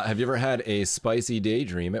 Have you ever had a spicy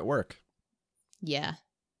daydream at work? Yeah.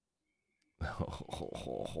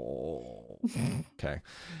 Okay.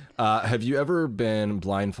 Have you ever been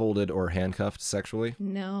blindfolded or handcuffed sexually?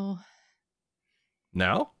 No,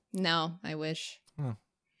 No? I wish.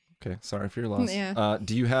 Okay, sorry for your loss. Yeah.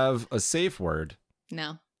 Do you have a safe word?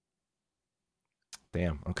 No.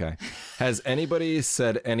 Damn, okay. Has anybody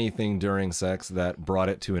said anything during sex that brought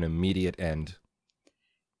it to an immediate end?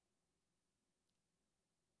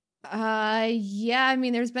 Yeah, I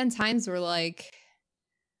mean, there's been times where like,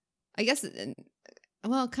 I guess,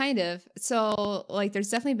 well, kind of. So like, there's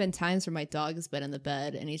definitely been times where my dog has been in the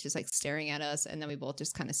bed and he's just like staring at us, and then we both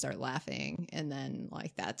just kind of start laughing, and then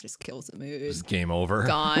like that just kills the mood. Just game over?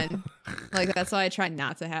 Gone. Like that's why I try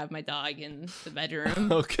not to have my dog in the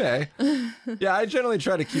bedroom. Okay. Yeah, I generally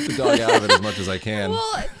try to keep the dog out of it as much as I can.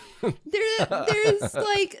 Well, there's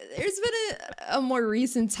been a more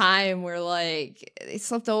recent time where like they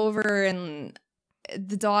slept over and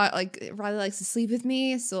the dog like Riley likes to sleep with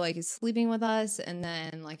me, so like he's sleeping with us, and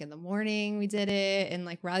then like in the morning we did it, and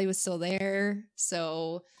like Riley was still there,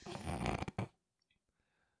 so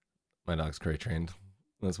My dog's crate trained.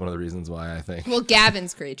 That's one of the reasons why I think. well,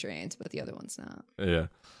 Gavin's crate trained, but the other one's not. Yeah.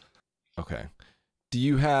 Okay. Do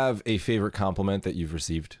you have a favorite compliment that you've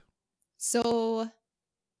received? So,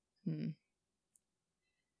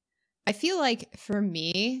 I feel like for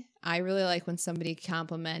me, I really like when somebody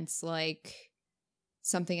compliments like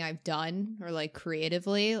something I've done or like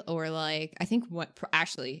creatively, or like I think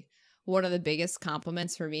actually one of the biggest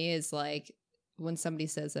compliments for me is like when somebody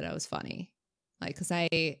says that I was funny. Like, cause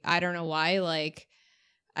I don't know why, like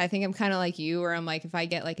I think I'm kind of like you, where I'm like, if I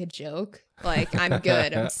get like a joke, like I'm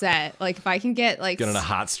good, I'm set. Like if I can get like Get on a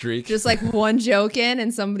hot streak? just like one joke in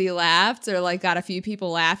and somebody laughed or like got a few people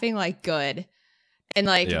laughing, like good. And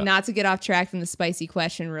like not to get off track from the spicy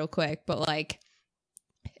question real quick, but like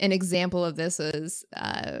an example of this is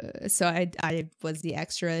so I was the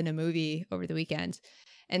extra in a movie over the weekend.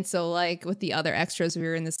 And so like with the other extras, we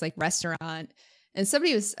were in this like restaurant, and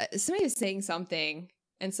somebody was saying something.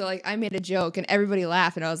 And so like I made a joke and everybody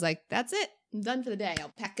laughed, and I was like, that's it. I'm done for the day. I'll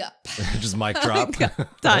pack up. Just mic drop.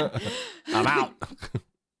 Done. I'm out.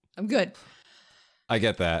 I'm good. I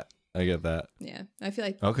get that. Yeah. I feel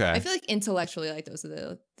like intellectually, like those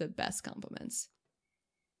are the best compliments.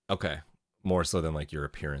 Okay. More so than like your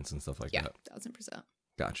appearance and stuff like Yeah, that. 1000%.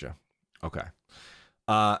 Gotcha. Okay.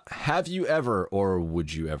 Have you ever, or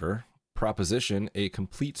would you ever, proposition a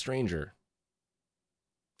complete stranger?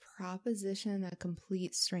 Proposition a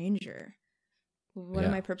complete stranger. What Yeah,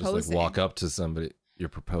 am I proposing? Just like walk up to somebody. You're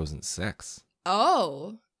proposing sex.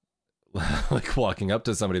 Oh. Like walking up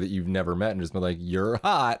to somebody that you've never met and just be like, "You're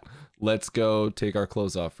hot. Let's go take our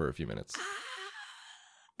clothes off for a few minutes."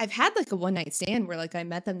 I've had like a one night stand where like I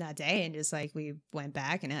met them that day and just like we went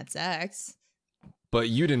back and had sex. But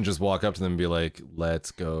you didn't just walk up to them and be like,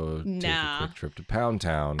 "Let's go take a Nah. quick trip to Pound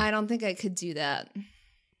Town." I don't think I could do that.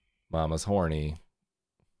 Mama's horny.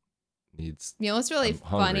 Needs. You know what's really I'm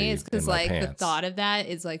hungry funny is because in my like the pants. thought of that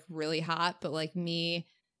is like really hot, but like me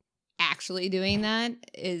actually doing that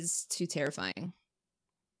is too terrifying.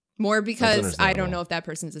 More because I don't understandable. know if that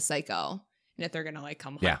person's a psycho and if they're gonna like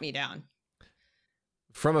come Yeah. hunt me down.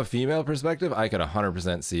 From a female perspective, I could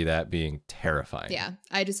 100% see that being terrifying. Yeah,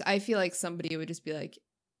 I feel like somebody would just be like,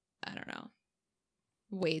 I don't know,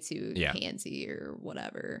 way too Yeah. handsy or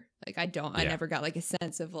whatever. Like I Yeah. never got like a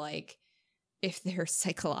sense of like if they're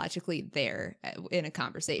psychologically there in a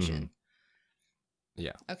conversation.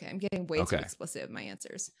 Yeah. Okay, I'm getting way Okay. too explicit with my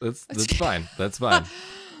answers. That's fine. That's fine.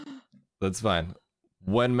 That's fine.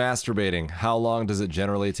 When masturbating, how long does it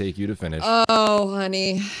generally take you to finish? Oh,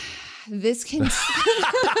 honey, this can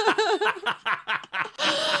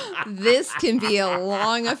this can be a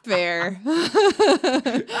long affair.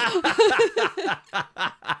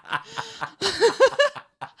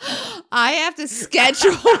 I have to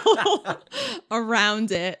schedule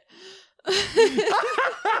around it.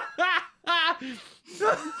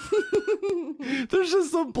 There's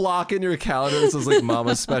just a block in your calendar that says like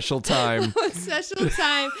Mama's special time. Special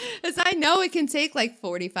time, because I know it can take like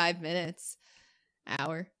 45 minutes,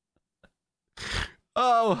 hour.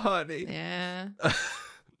 Oh, honey. Yeah.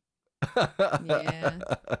 Yeah.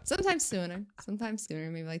 Sometimes sooner,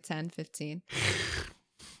 maybe like 10, 15.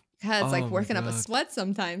 God, it's Oh like my working up a God. sweat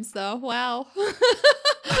sometimes, though. Wow.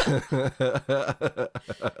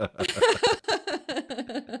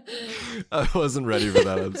 I wasn't ready for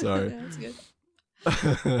that. I'm sorry. Yeah,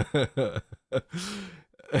 that's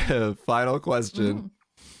good. Final question.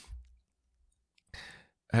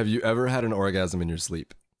 Have you ever had an orgasm in your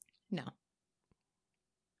sleep? No,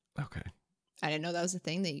 Okay. I didn't know that was a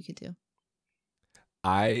thing that you could do.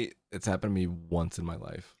 It's happened to me once in my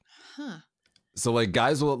life. Huh. So like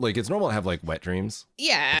guys will like, it's normal to have like wet dreams, that's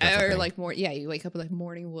Yeah, a or thing. like more. Yeah, you wake up with like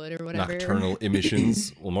morning wood or whatever. nocturnal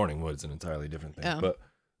emissions. Well, morning wood's an entirely different thing, Oh. but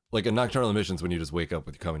like a nocturnal emissions when you just wake up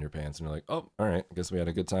with cum in your pants and you're like, oh, all right, I guess we had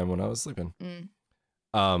a good time when I was sleeping.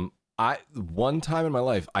 Mm. One time in my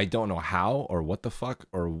life, I don't know how or what the fuck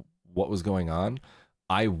or what was going on.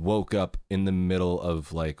 I woke up in the middle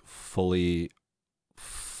of like fully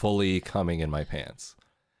coming in my pants.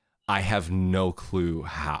 I have no clue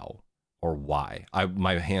how or why.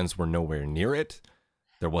 My hands were nowhere near it.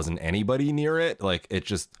 There wasn't anybody near it. Like it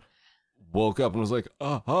just woke up and was like,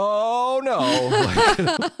 oh no,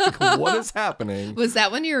 like, what is happening? Was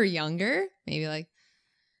that when you were younger? Maybe like.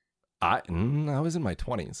 I was in my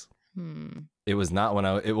 20s. It was not when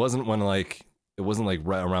it wasn't like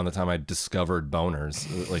right around the time I discovered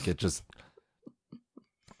boners. Like it just,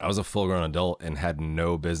 I was a full grown adult and had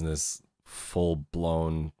no business full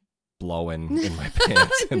blown blowing in my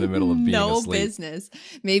pants in the middle of being no asleep. business.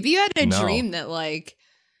 Maybe you had a No. dream that like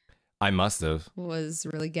I must have. was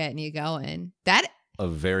really getting you going. That A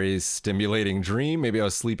very stimulating dream. Maybe I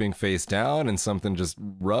was sleeping face down and something just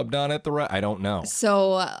rubbed on it I don't know.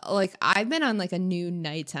 so like I've been on like a new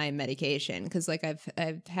nighttime medication because like I've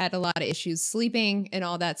had a lot of issues sleeping and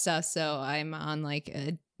all that stuff. So I'm on like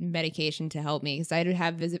a medication to help me because I would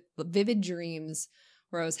have vivid dreams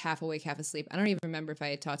where I was half awake, half asleep. I don't even remember if I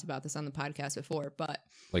had talked about this on the podcast before, but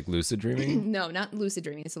Like lucid dreaming? no, not lucid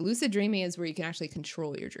dreaming. So lucid dreaming is where you can actually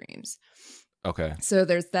control your dreams. Okay. So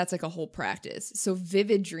that's like a whole practice. So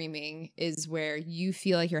vivid dreaming is where you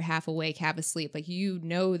feel like you're half awake, half asleep. Like you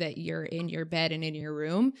know that you're in your bed and in your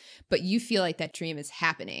room, but you feel like that dream is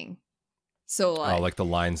happening. So Like the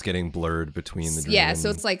lines getting blurred between the dream. yeah, so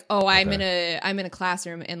it's like, oh, I'm Okay. in a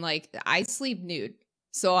classroom and like I sleep nude.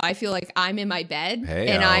 So I feel like I'm in my bed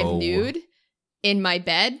Hey-o. and I'm nude in my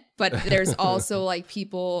bed, but there's also like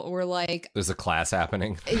people were like, There's a class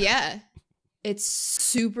happening. yeah, it's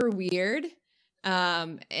super weird.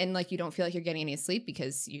 And like you don't feel like you're getting any sleep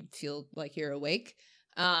because you feel like you're awake.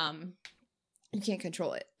 You can't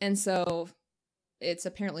control it. And so it's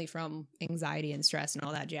apparently from anxiety and stress and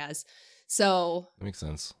all that jazz. So That makes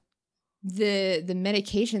sense. the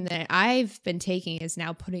medication that I've been taking is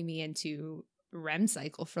now putting me into REM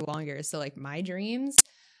cycle for longer. So like my dreams,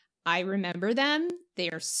 I remember them. They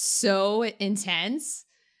are so intense.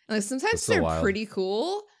 Like sometimes That's so they're wild. pretty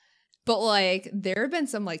cool, but like there have been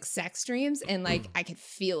some like sex dreams and like I could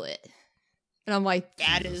feel it. And I'm like,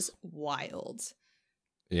 that Jesus. is wild.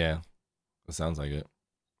 Yeah, it sounds like it.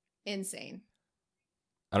 Insane.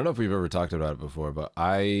 I don't know if we've ever talked about it before, but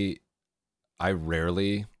I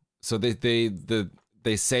rarely. So they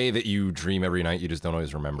say that you dream every night, you just don't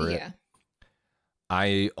always remember it. Yeah.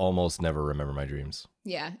 I almost never remember my dreams.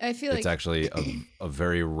 Yeah. I feel It's like actually a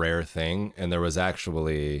very rare thing, and there was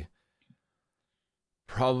actually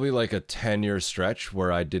probably like a 10-year stretch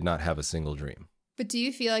where I did not have a single dream. but do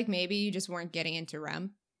you feel like maybe you just weren't getting into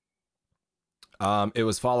REM? It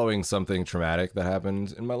was following something traumatic that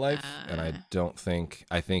happened in my life, and I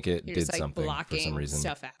think it You're did just like something for blocking some reason.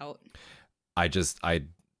 stuff out. I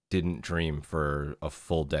didn't dream for a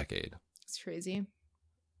full decade. It's crazy.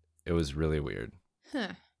 It was really weird. Huh.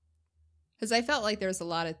 Because I felt like there was a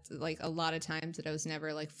lot of times that I was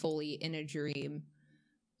never like fully in a dream.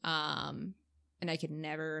 And I could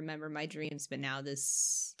never remember my dreams, but now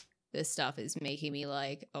this stuff is making me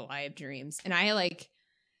like, oh, I have dreams. And I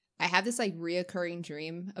have this like reoccurring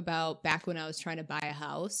dream about back when I was trying to buy a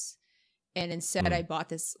house. And instead I bought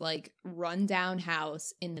this like rundown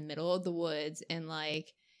house in the middle of the woods. And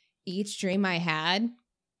like each dream I had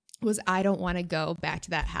was I don't want to go back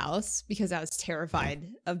to that house because I was terrified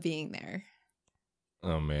of being there.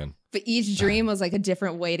 Oh man. But each dream was like a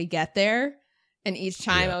different way to get there. And each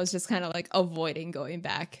time Yeah. I was just kind of like avoiding going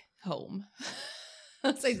back home.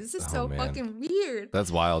 I was like, this is so man. fucking weird. That's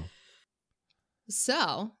wild.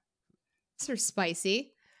 So, these are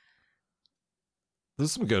spicy.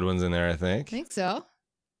 There's some good ones in there, I I think. think so.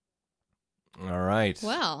 All right.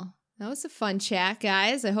 Well, that was a fun chat,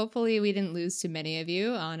 guys. Hopefully we didn't lose too many of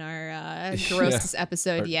you on our grossest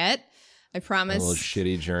episode yet. I A promise little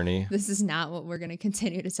shitty journey. this is not what we're going to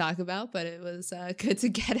continue to talk about, but it was good to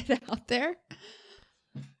get it out there.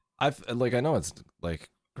 I know it's like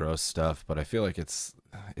gross stuff, but I feel like it's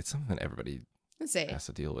something everybody Let's say, has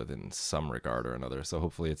to deal with in some regard or another. So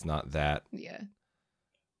hopefully it's not that yeah,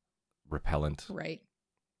 repellent. right.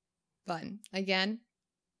 Fun. Again,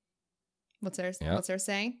 what's our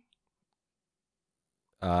saying?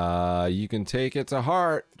 You can take it to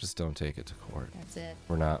heart, just don't take it to court. That's it.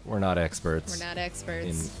 We're not experts. We're not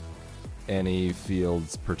experts, in any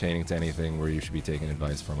fields pertaining to anything where you should be taking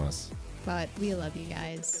advice from us. but we love you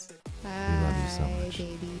guys. Bye, love you so much.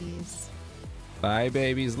 babies. Bye,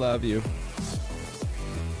 babies. Love you.